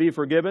sin could be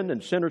forgiven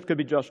and sinners could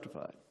be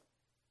justified.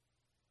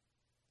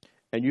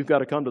 And you've got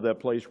to come to that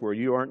place where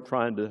you aren't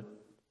trying to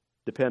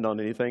depend on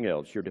anything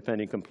else. You're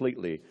depending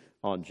completely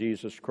on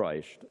Jesus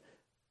Christ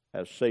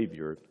as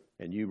Savior,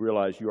 and you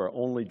realize you are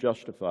only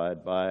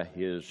justified by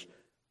His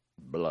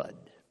blood,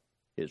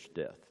 His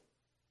death.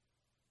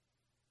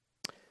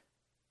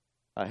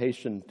 I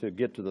hasten to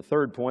get to the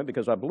third point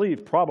because I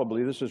believe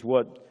probably this is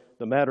what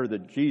the matter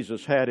that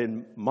Jesus had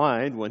in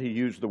mind when He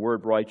used the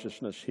word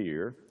righteousness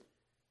here.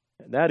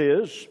 And that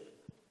is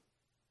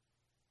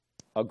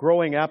a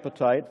growing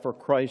appetite for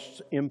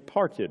Christ's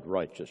imparted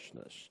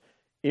righteousness.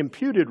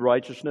 Imputed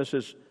righteousness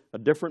is a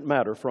different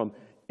matter from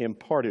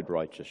imparted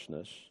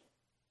righteousness.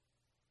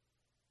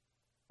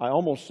 I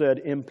almost said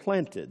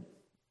implanted.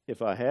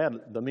 If I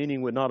had, the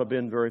meaning would not have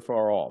been very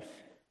far off.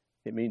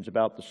 It means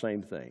about the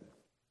same thing.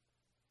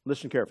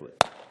 Listen carefully.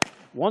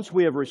 Once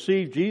we have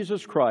received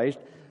Jesus Christ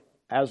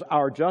as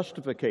our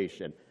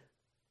justification,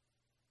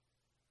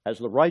 as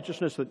the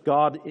righteousness that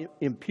God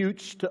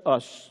imputes to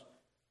us,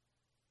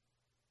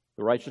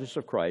 the righteousness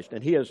of Christ,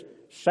 and He has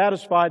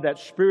satisfied that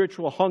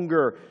spiritual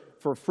hunger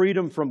for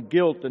freedom from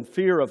guilt and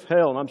fear of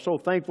hell, and I'm so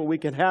thankful we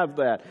can have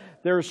that.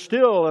 There's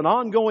still an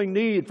ongoing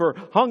need for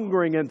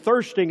hungering and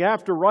thirsting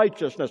after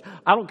righteousness.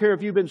 I don't care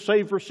if you've been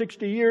saved for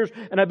 60 years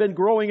and have been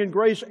growing in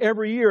grace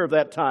every year of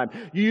that time.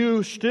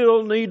 You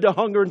still need to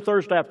hunger and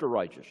thirst after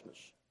righteousness.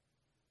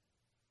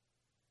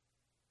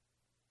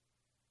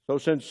 So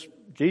since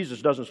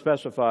Jesus doesn't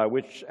specify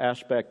which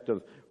aspect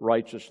of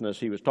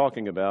righteousness He was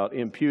talking about,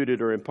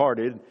 imputed or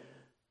imparted,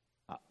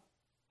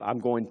 I'm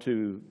going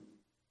to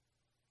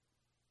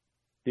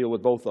deal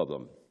with both of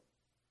them.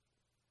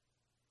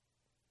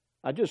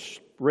 I just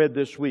read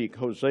this week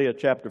Hosea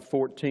chapter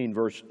 14,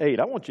 verse 8.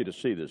 I want you to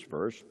see this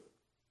verse.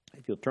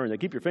 If you'll turn there,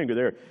 keep your finger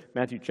there,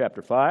 Matthew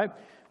chapter 5.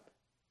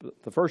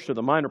 The first of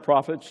the minor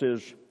prophets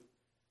is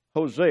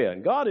Hosea.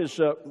 And God is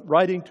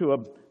writing to a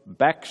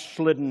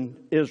backslidden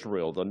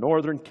Israel, the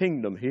northern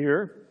kingdom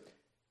here.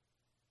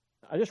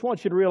 I just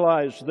want you to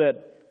realize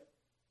that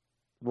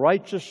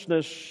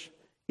righteousness,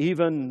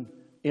 even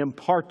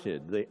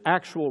imparted, the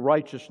actual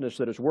righteousness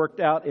that is worked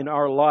out in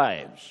our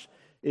lives,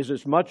 is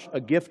as much a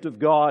gift of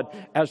God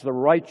as the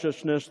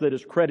righteousness that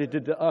is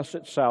credited to us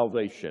at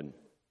salvation.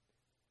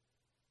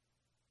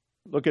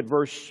 Look at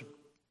verse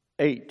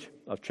 8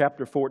 of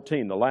chapter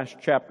 14, the last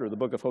chapter of the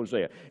book of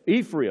Hosea.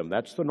 Ephraim,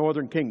 that's the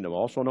northern kingdom,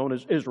 also known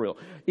as Israel.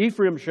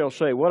 Ephraim shall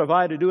say, what have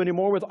I to do any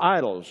more with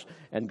idols?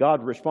 And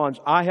God responds,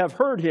 I have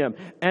heard him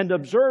and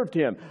observed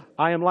him.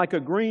 I am like a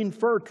green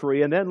fir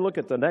tree. And then look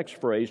at the next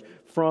phrase.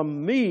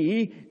 From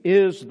me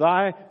is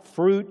thy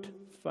fruit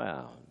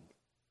found.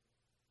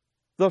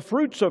 The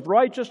fruits of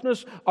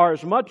righteousness are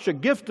as much a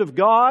gift of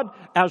God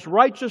as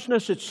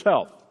righteousness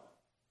itself.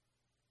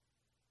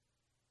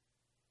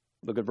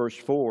 Look at verse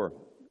 4.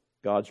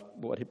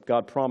 What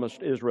God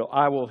promised Israel.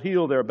 I will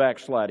heal their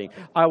backsliding.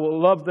 I will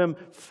love them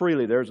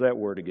freely. There's that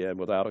word again,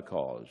 without a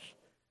cause.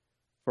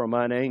 For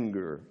mine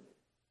anger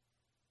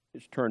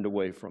is turned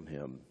away from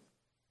him.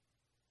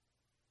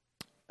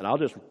 And I'll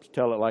just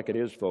tell it like it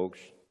is, folks,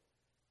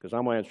 because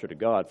I'm going to answer to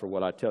God for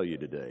what I tell you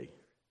today.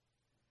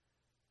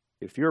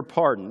 If you're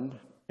pardoned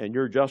and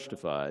you're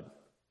justified,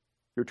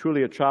 you're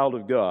truly a child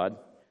of God,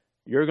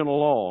 you're going to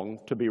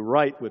long to be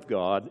right with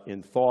God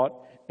in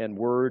thought and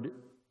word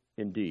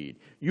and deed.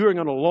 You're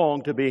going to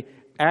long to be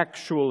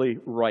actually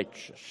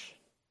righteous.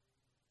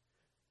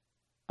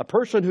 A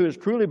person who is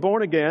truly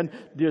born again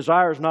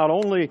desires not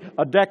only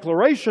a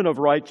declaration of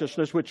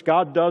righteousness, which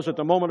God does at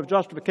the moment of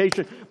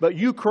justification, but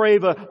you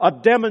crave a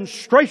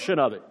demonstration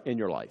of it in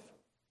your life.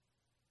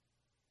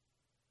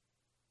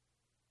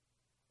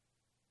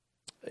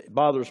 It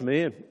bothers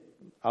me.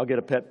 I'll get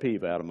a pet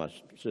peeve out of my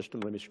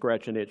system. Let me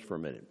scratch an itch for a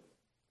minute.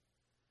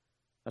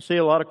 I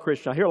hear a lot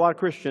of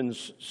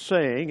Christians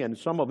saying, and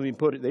some of them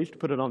they used to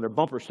put it on their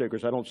bumper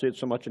stickers. I don't see it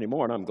so much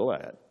anymore, and I'm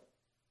glad.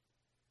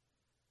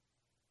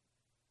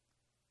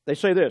 They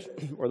say this,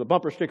 or the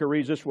bumper sticker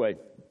reads this way: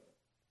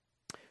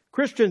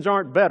 Christians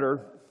aren't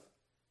better,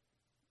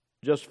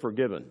 just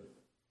forgiven.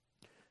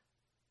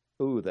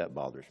 Ooh, that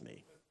bothers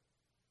me.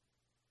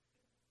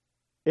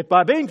 If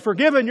by being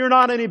forgiven you're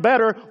not any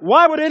better,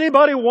 why would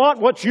anybody want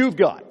what you've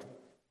got?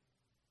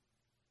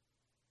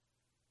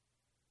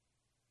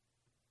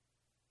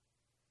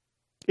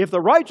 If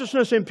the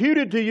righteousness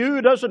imputed to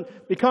you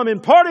doesn't become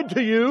imparted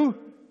to you,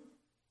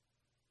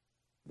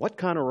 what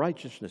kind of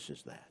righteousness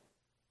is that?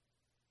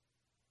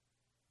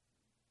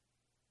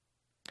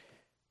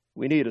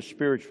 We need a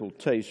spiritual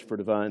taste for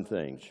divine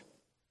things.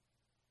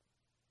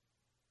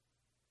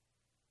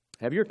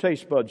 Have your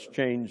taste buds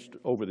changed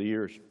over the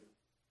years?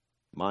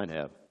 Mine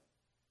have.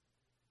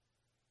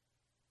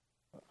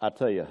 I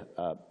tell you,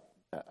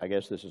 I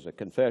guess this is a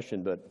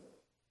confession, but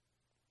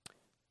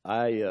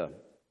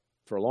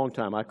for a long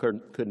time, I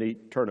couldn't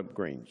eat turnip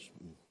greens.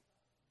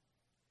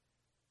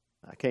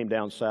 I came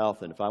down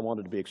south, and if I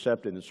wanted to be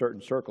accepted in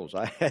certain circles,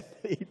 I had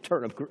to eat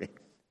turnip greens.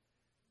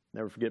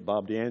 Never forget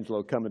Bob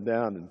D'Angelo coming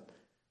down, and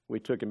we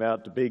took him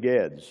out to Big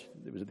Ed's.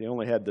 They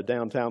only had the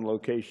downtown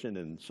location,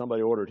 and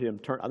somebody ordered him.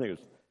 I think it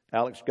was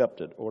Alex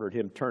Gupton ordered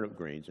him turnip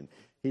greens, and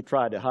he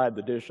tried to hide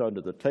the dish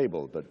under the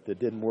table, but it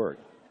didn't work.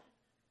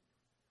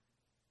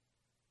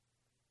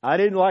 I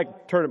didn't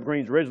like turnip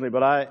greens originally,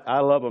 but I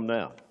love them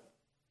now,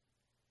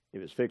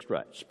 if it's fixed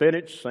right.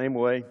 Spinach, same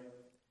way.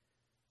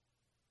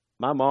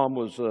 My mom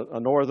was a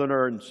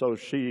northerner, and so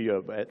she,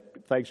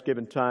 at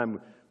Thanksgiving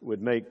time,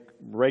 would make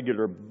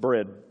regular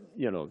bread,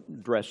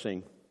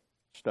 dressing,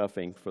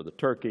 stuffing for the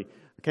turkey.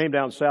 I came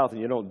down south, and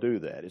you don't do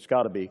that. It's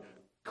got to be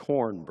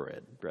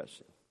cornbread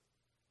dressing.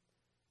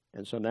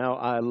 And so now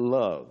I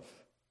love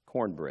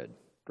cornbread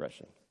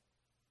dressing.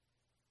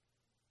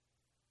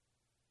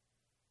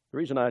 The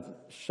reason I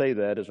say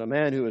that is a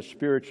man who is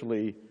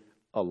spiritually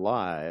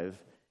alive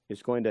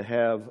is going to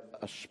have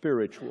a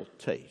spiritual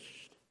taste.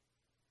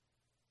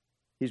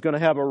 He's going to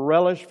have a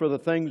relish for the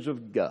things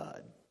of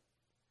God.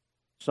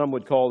 Some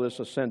would call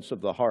this a sense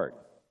of the heart.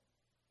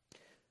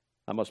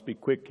 I must be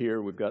quick here.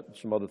 We've got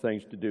some other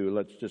things to do.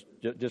 Let's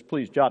just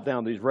please jot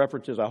down these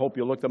references. I hope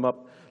you'll look them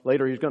up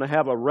later. He's going to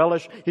have a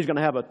relish. He's going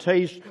to have a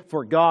taste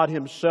for God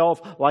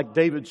himself, like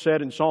David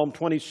said in Psalm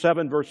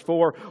 27, verse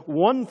 4.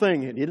 One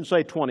thing, he didn't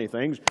say 20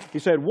 things. He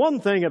said, one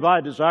thing have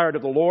I desired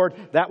of the Lord,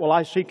 that will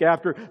I seek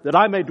after, that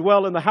I may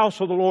dwell in the house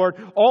of the Lord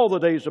all the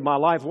days of my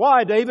life.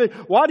 Why, David?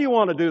 Why do you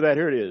want to do that?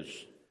 Here it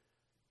is.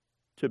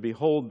 To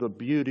behold the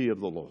beauty of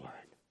the Lord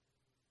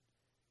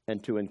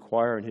and to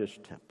inquire in his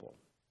temple.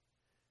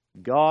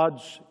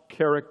 God's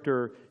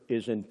character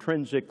is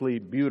intrinsically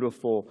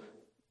beautiful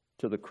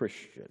to the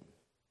Christian.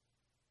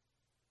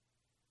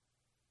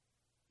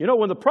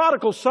 When the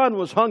prodigal son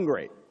was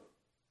hungry,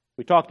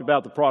 we talked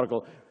about the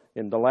prodigal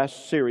in the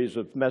last series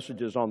of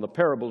messages on the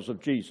parables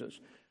of Jesus.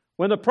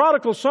 When the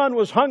prodigal son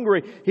was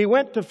hungry, he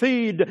went to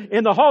feed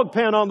in the hog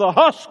pen on the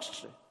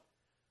husks.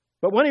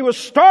 But when he was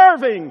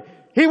starving,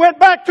 he went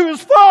back to his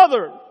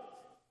father.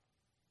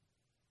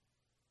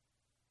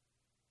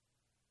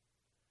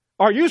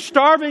 Are you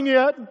starving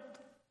yet?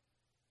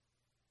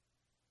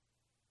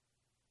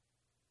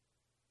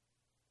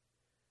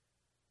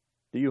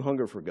 Do you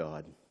hunger for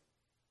God?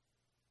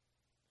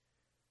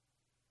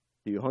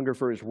 Do you hunger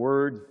for his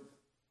word?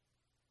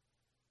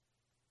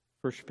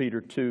 1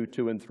 Peter 2,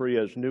 2 and 3,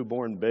 as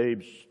newborn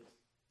babes,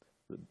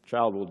 the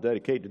child we'll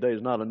dedicate today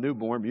is not a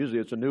newborn. Usually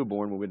it's a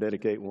newborn when we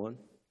dedicate one.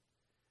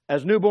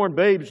 As newborn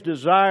babes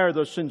desire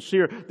the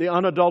sincere, the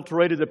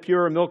unadulterated, the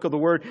pure milk of the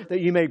Word, that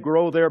you may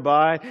grow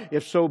thereby,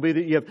 if so be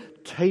that you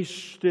have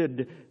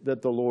tasted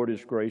that the Lord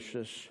is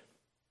gracious.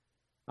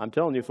 I'm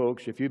telling you,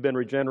 folks, if you've been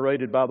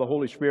regenerated by the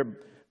Holy Spirit,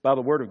 by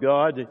the Word of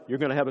God, you're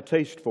going to have a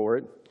taste for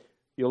it.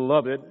 You'll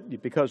love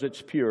it because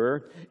it's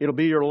pure. It'll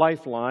be your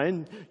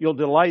lifeline. You'll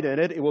delight in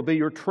it. It will be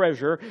your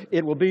treasure.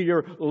 It will be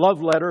your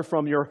love letter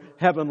from your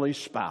heavenly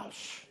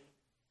spouse.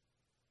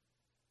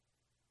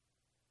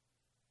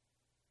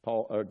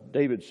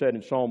 David said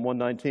in Psalm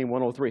 119,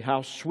 103,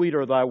 how sweet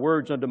are thy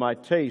words unto my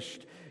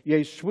taste,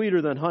 yea,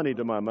 sweeter than honey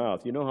to my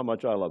mouth. You know how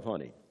much I love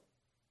honey.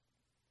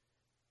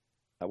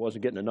 I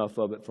wasn't getting enough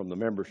of it from the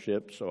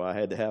membership, so I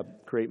had to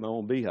create my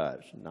own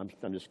beehives. I'm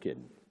just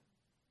kidding.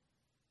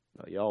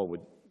 No,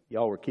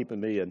 y'all were keeping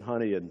me in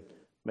honey and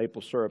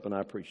maple syrup, and I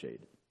appreciate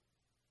it.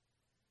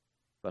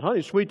 But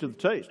honey's sweet to the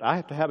taste. I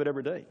have to have it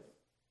every day.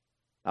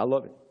 I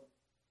love it.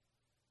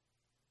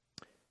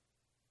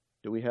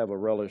 Do we have a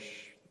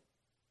relish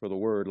for the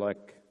Word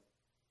like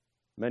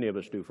many of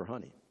us do for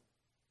honey?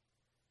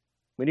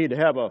 We need to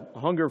have a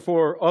hunger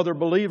for other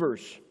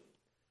believers.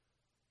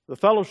 The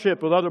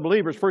fellowship with other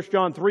believers. 1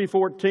 John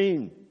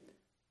 3:14.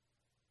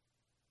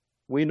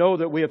 We know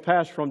that we have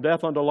passed from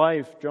death unto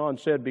life, John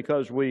said,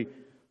 because we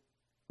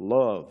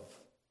love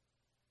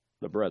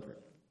the brethren.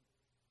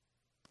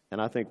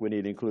 And I think we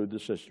need to include the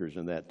sisters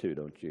in that too,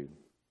 don't you?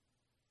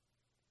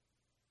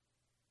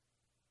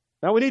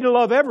 Now, we need to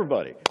love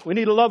everybody. We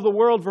need to love the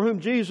world for whom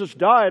Jesus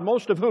died,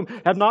 most of whom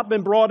have not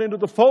been brought into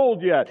the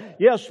fold yet.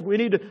 Yes,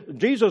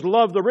 Jesus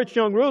loved the rich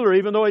young ruler,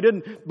 even though he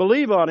didn't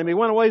believe on him. He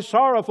went away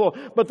sorrowful.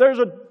 But there's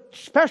a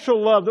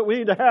special love that we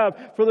need to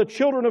have for the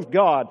children of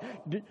God.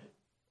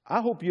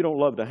 I hope you don't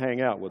love to hang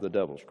out with the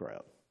devil's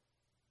crowd.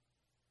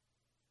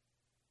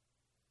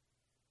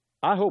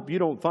 I hope you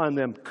don't find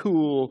them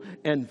cool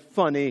and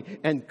funny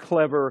and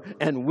clever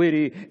and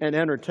witty and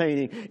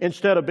entertaining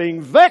instead of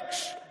being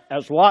vexed,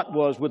 as Lot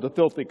was with the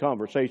filthy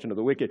conversation of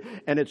the wicked.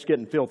 And it's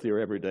getting filthier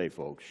every day,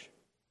 folks.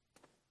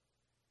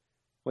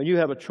 When you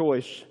have a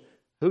choice,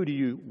 who do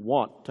you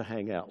want to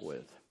hang out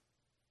with?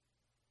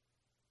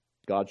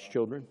 God's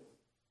children?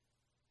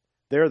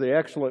 They're the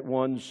excellent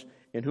ones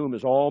in whom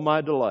is all my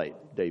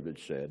delight, David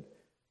said.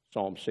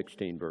 Psalm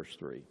 16, verse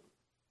 3.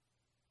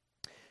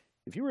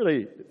 If you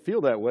really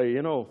feel that way,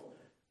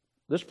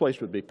 this place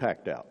would be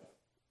packed out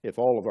if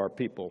all of our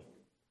people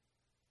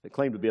that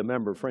claim to be a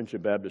member of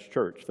Friendship Baptist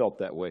Church felt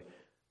that way.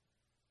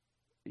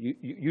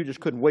 You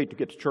just couldn't wait to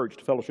get to church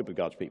to fellowship with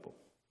God's people.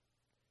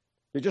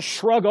 You just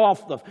shrug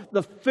off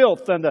the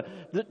filth and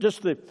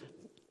the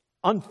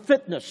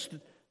unfitness,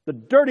 the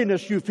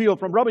dirtiness you feel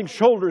from rubbing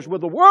shoulders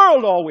with the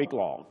world all week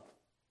long.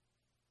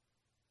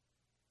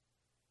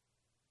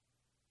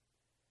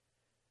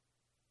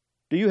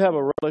 Do you have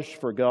a relish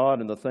for God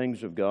and the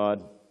things of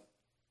God?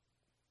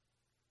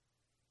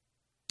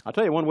 I'll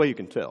tell you one way you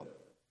can tell.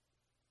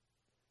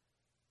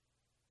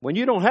 When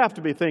you don't have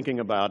to be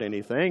thinking about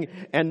anything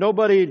and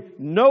nobody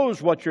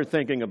knows what you're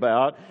thinking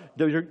about,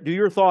 do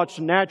your thoughts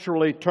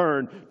naturally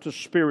turn to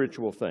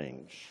spiritual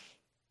things?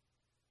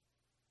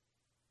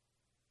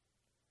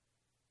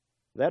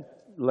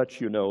 That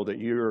lets you know that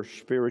your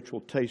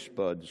spiritual taste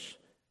buds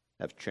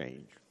have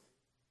changed.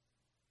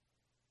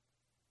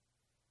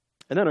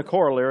 And then a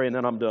corollary, and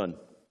then I'm done.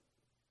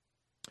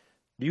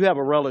 Do you have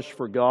a relish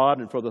for God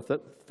and for the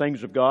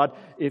things of God?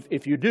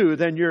 If you do,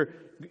 then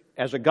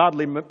as a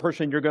godly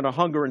person, you're going to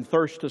hunger and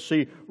thirst to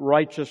see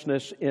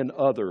righteousness in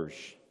others.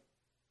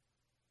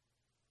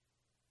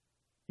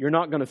 You're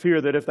not going to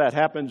fear that if that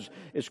happens,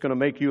 it's going to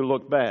make you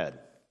look bad.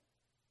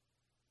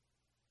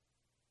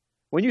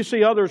 When you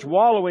see others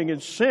wallowing in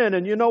sin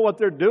and you know what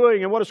they're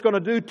doing and what it's going to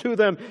do to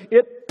them,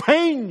 it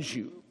pains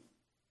you.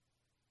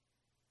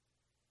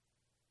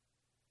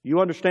 You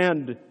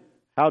understand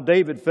how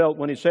David felt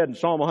when he said in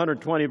Psalm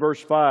 120,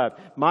 verse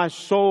 5, "My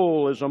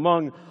soul is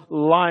among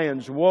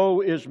lions.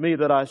 Woe is me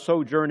that I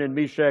sojourn in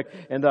Meshach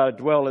and that I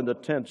dwell in the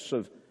tents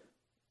of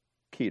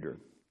Kedar."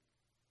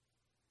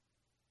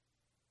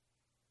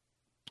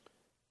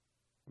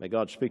 May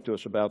God speak to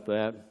us about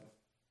that.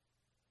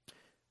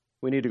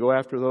 We need to go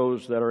after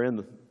those that are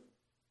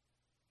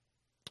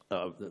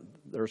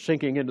that are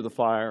sinking into the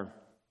fire,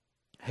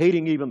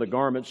 hating even the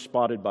garments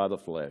spotted by the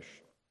flesh.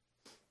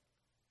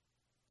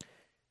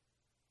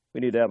 We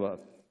need to have a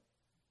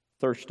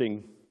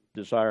thirsting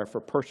desire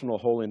for personal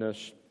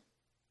holiness.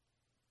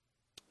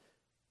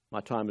 My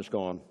time is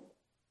gone.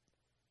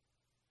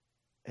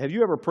 Have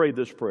you ever prayed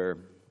this prayer?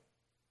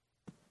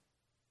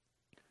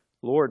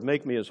 Lord,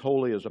 make me as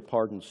holy as a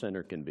pardoned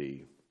sinner can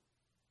be.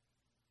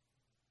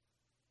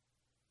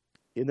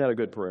 Isn't that a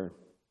good prayer?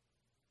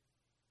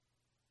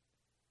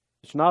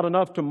 It's not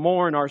enough to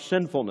mourn our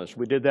sinfulness.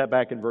 We did that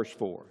back in verse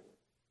 4.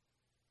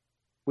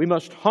 We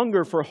must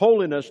hunger for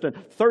holiness and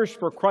thirst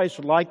for Christ's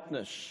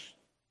likeness.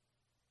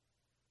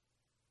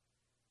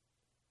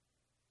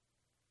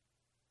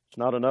 It's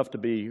not enough to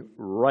be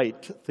right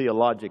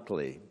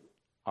theologically.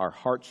 Our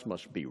hearts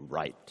must be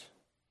right.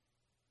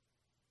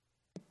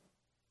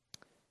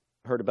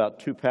 I heard about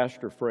two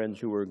pastor friends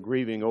who were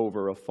grieving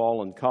over a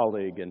fallen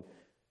colleague, and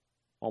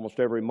almost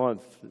every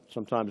month,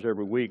 sometimes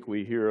every week,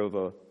 we hear of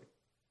a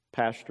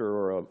pastor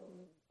or an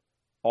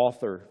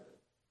author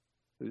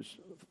who's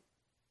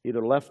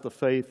either left the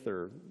faith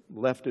or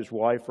left his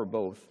wife or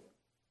both.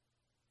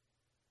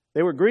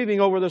 They were grieving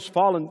over this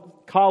fallen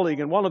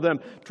colleague, and one of them,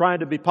 trying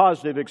to be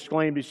positive,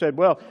 exclaimed, he said,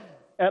 "Well,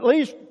 at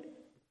least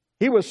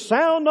he was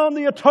sound on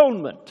the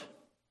atonement."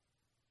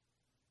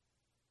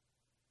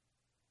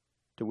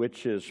 To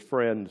which his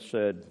friend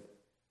said,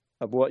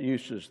 "Of what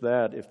use is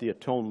that if the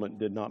atonement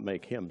did not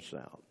make him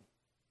sound?"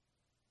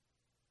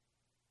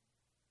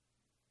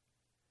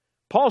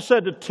 Paul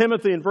said to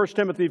Timothy in 1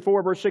 Timothy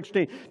 4, verse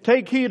 16,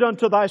 "Take heed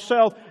unto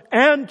thyself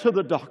and to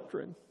the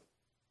doctrine."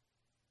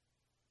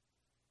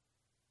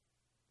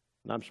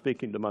 And I'm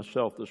speaking to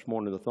myself this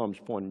morning, the thumb's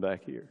pointing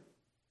back here.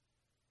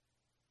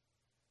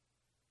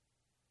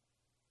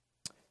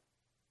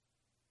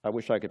 I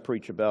wish I could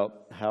preach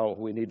about how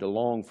we need to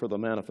long for the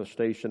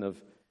manifestation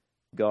of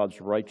God's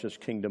righteous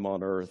kingdom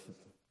on earth.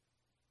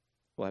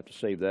 We'll have to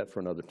save that for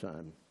another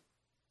time.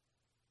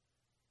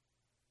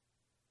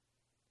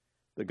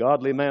 The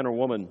godly man or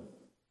woman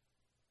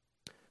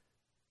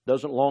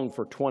doesn't long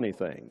for 20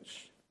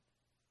 things,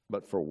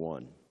 but for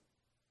one.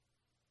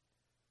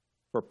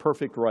 For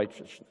perfect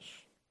righteousness.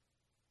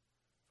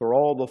 For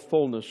all the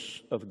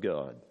fullness of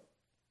God.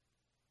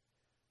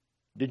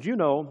 Did you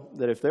know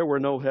that if there were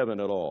no heaven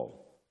at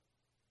all,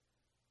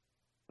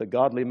 the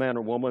godly man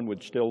or woman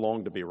would still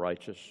long to be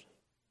righteous?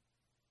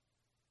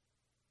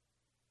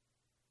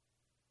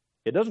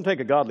 It doesn't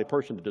take a godly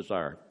person to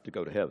desire to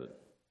go to heaven.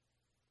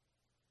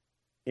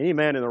 Any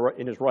man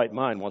in his right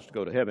mind wants to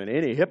go to heaven.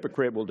 Any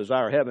hypocrite will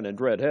desire heaven and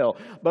dread hell.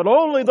 But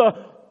only the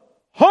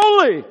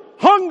holy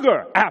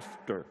hunger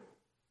after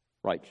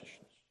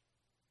righteousness.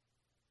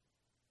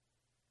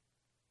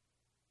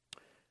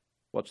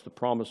 What's the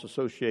promise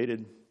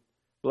associated?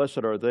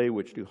 Blessed are they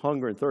which do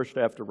hunger and thirst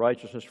after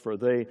righteousness, for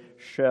they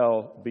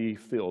shall be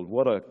filled.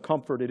 What a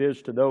comfort it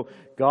is to know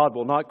God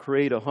will not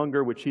create a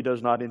hunger which He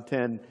does not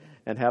intend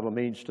and have a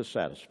means to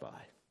satisfy.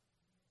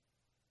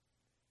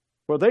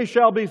 For they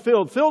shall be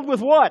filled. Filled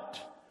with what?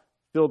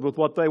 Filled with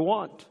what they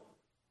want.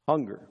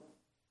 Hunger.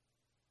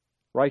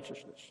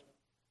 Righteousness.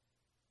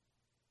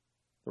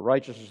 The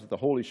righteousness that the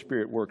Holy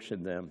Spirit works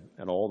in them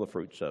and all the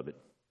fruits of it.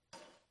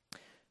 I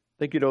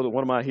think you know that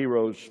one of my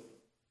heroes,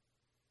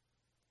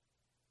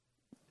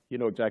 you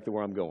know exactly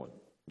where I'm going.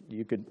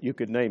 You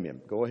could name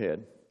him. Go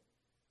ahead.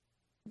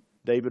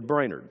 David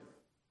Brainerd.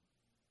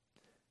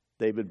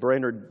 David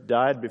Brainerd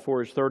died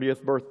before his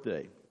 30th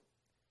birthday.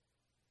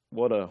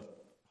 What a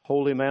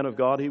holy man of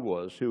God he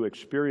was, who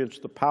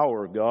experienced the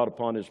power of God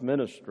upon his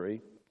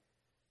ministry.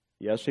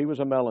 Yes, he was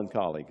a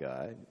melancholy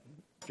guy.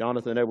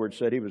 Jonathan Edwards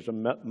said he was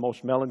the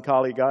most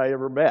melancholy guy I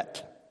ever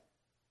met.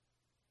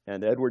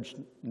 And Edwards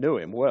knew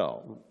him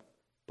well,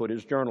 put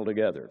his journal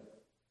together.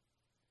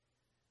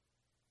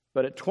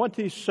 But at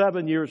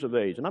 27 years of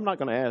age, and I'm not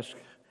going to ask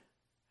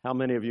how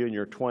many of you in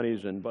your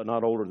 20s but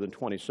not older than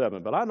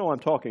 27, but I know I'm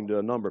talking to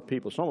a number of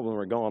people. Some of them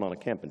are going on a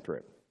camping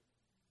trip.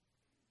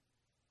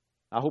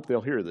 I hope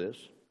they'll hear this.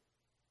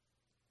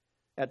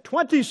 At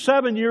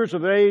 27 years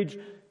of age,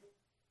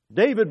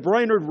 David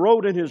Brainerd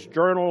wrote in his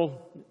journal,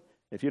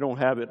 if you don't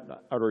have it,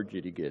 I urge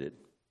you to get it.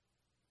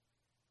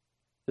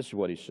 This is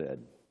what he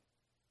said.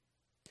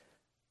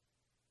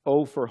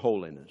 Oh, for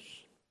holiness.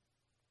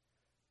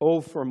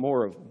 Oh, for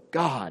more of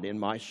God in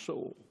my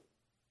soul.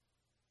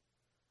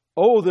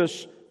 Oh,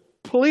 this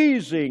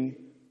pleasing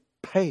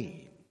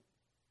pain.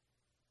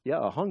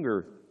 Yeah, a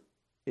hunger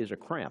is a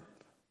cramp.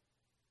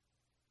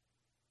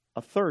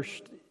 A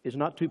thirst is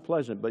not too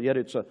pleasant, but yet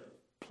it's a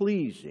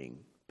pleasing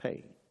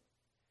pain.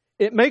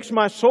 It makes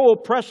my soul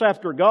press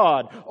after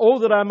God. Oh,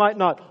 that I might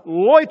not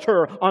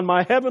loiter on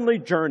my heavenly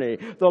journey.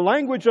 The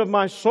language of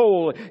my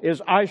soul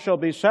is, I shall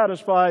be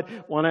satisfied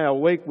when I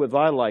awake with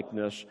thy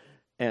likeness,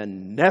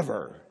 and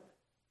never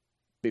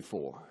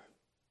before.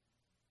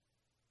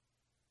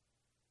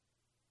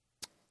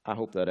 I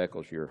hope that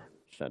echoes your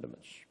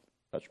sentiments.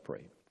 Let's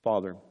pray.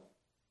 Father,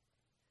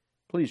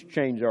 please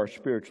change our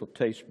spiritual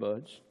taste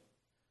buds.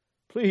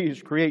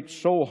 Please create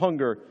soul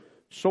hunger,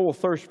 soul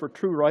thirst for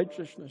true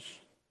righteousness.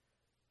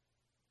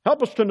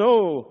 Help us to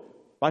know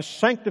by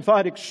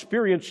sanctified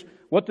experience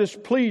what this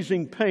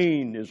pleasing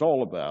pain is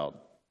all about.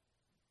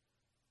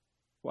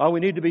 While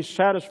we need to be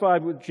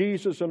satisfied with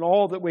Jesus and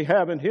all that we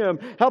have in Him,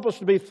 help us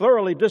to be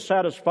thoroughly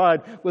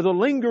dissatisfied with the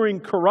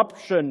lingering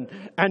corruption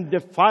and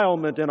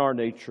defilement in our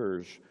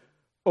natures.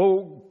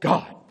 Oh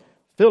God,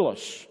 fill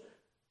us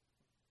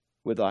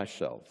with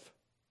thyself.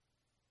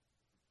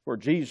 For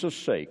Jesus'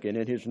 sake and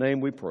in His name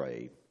we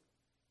pray.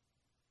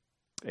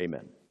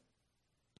 Amen.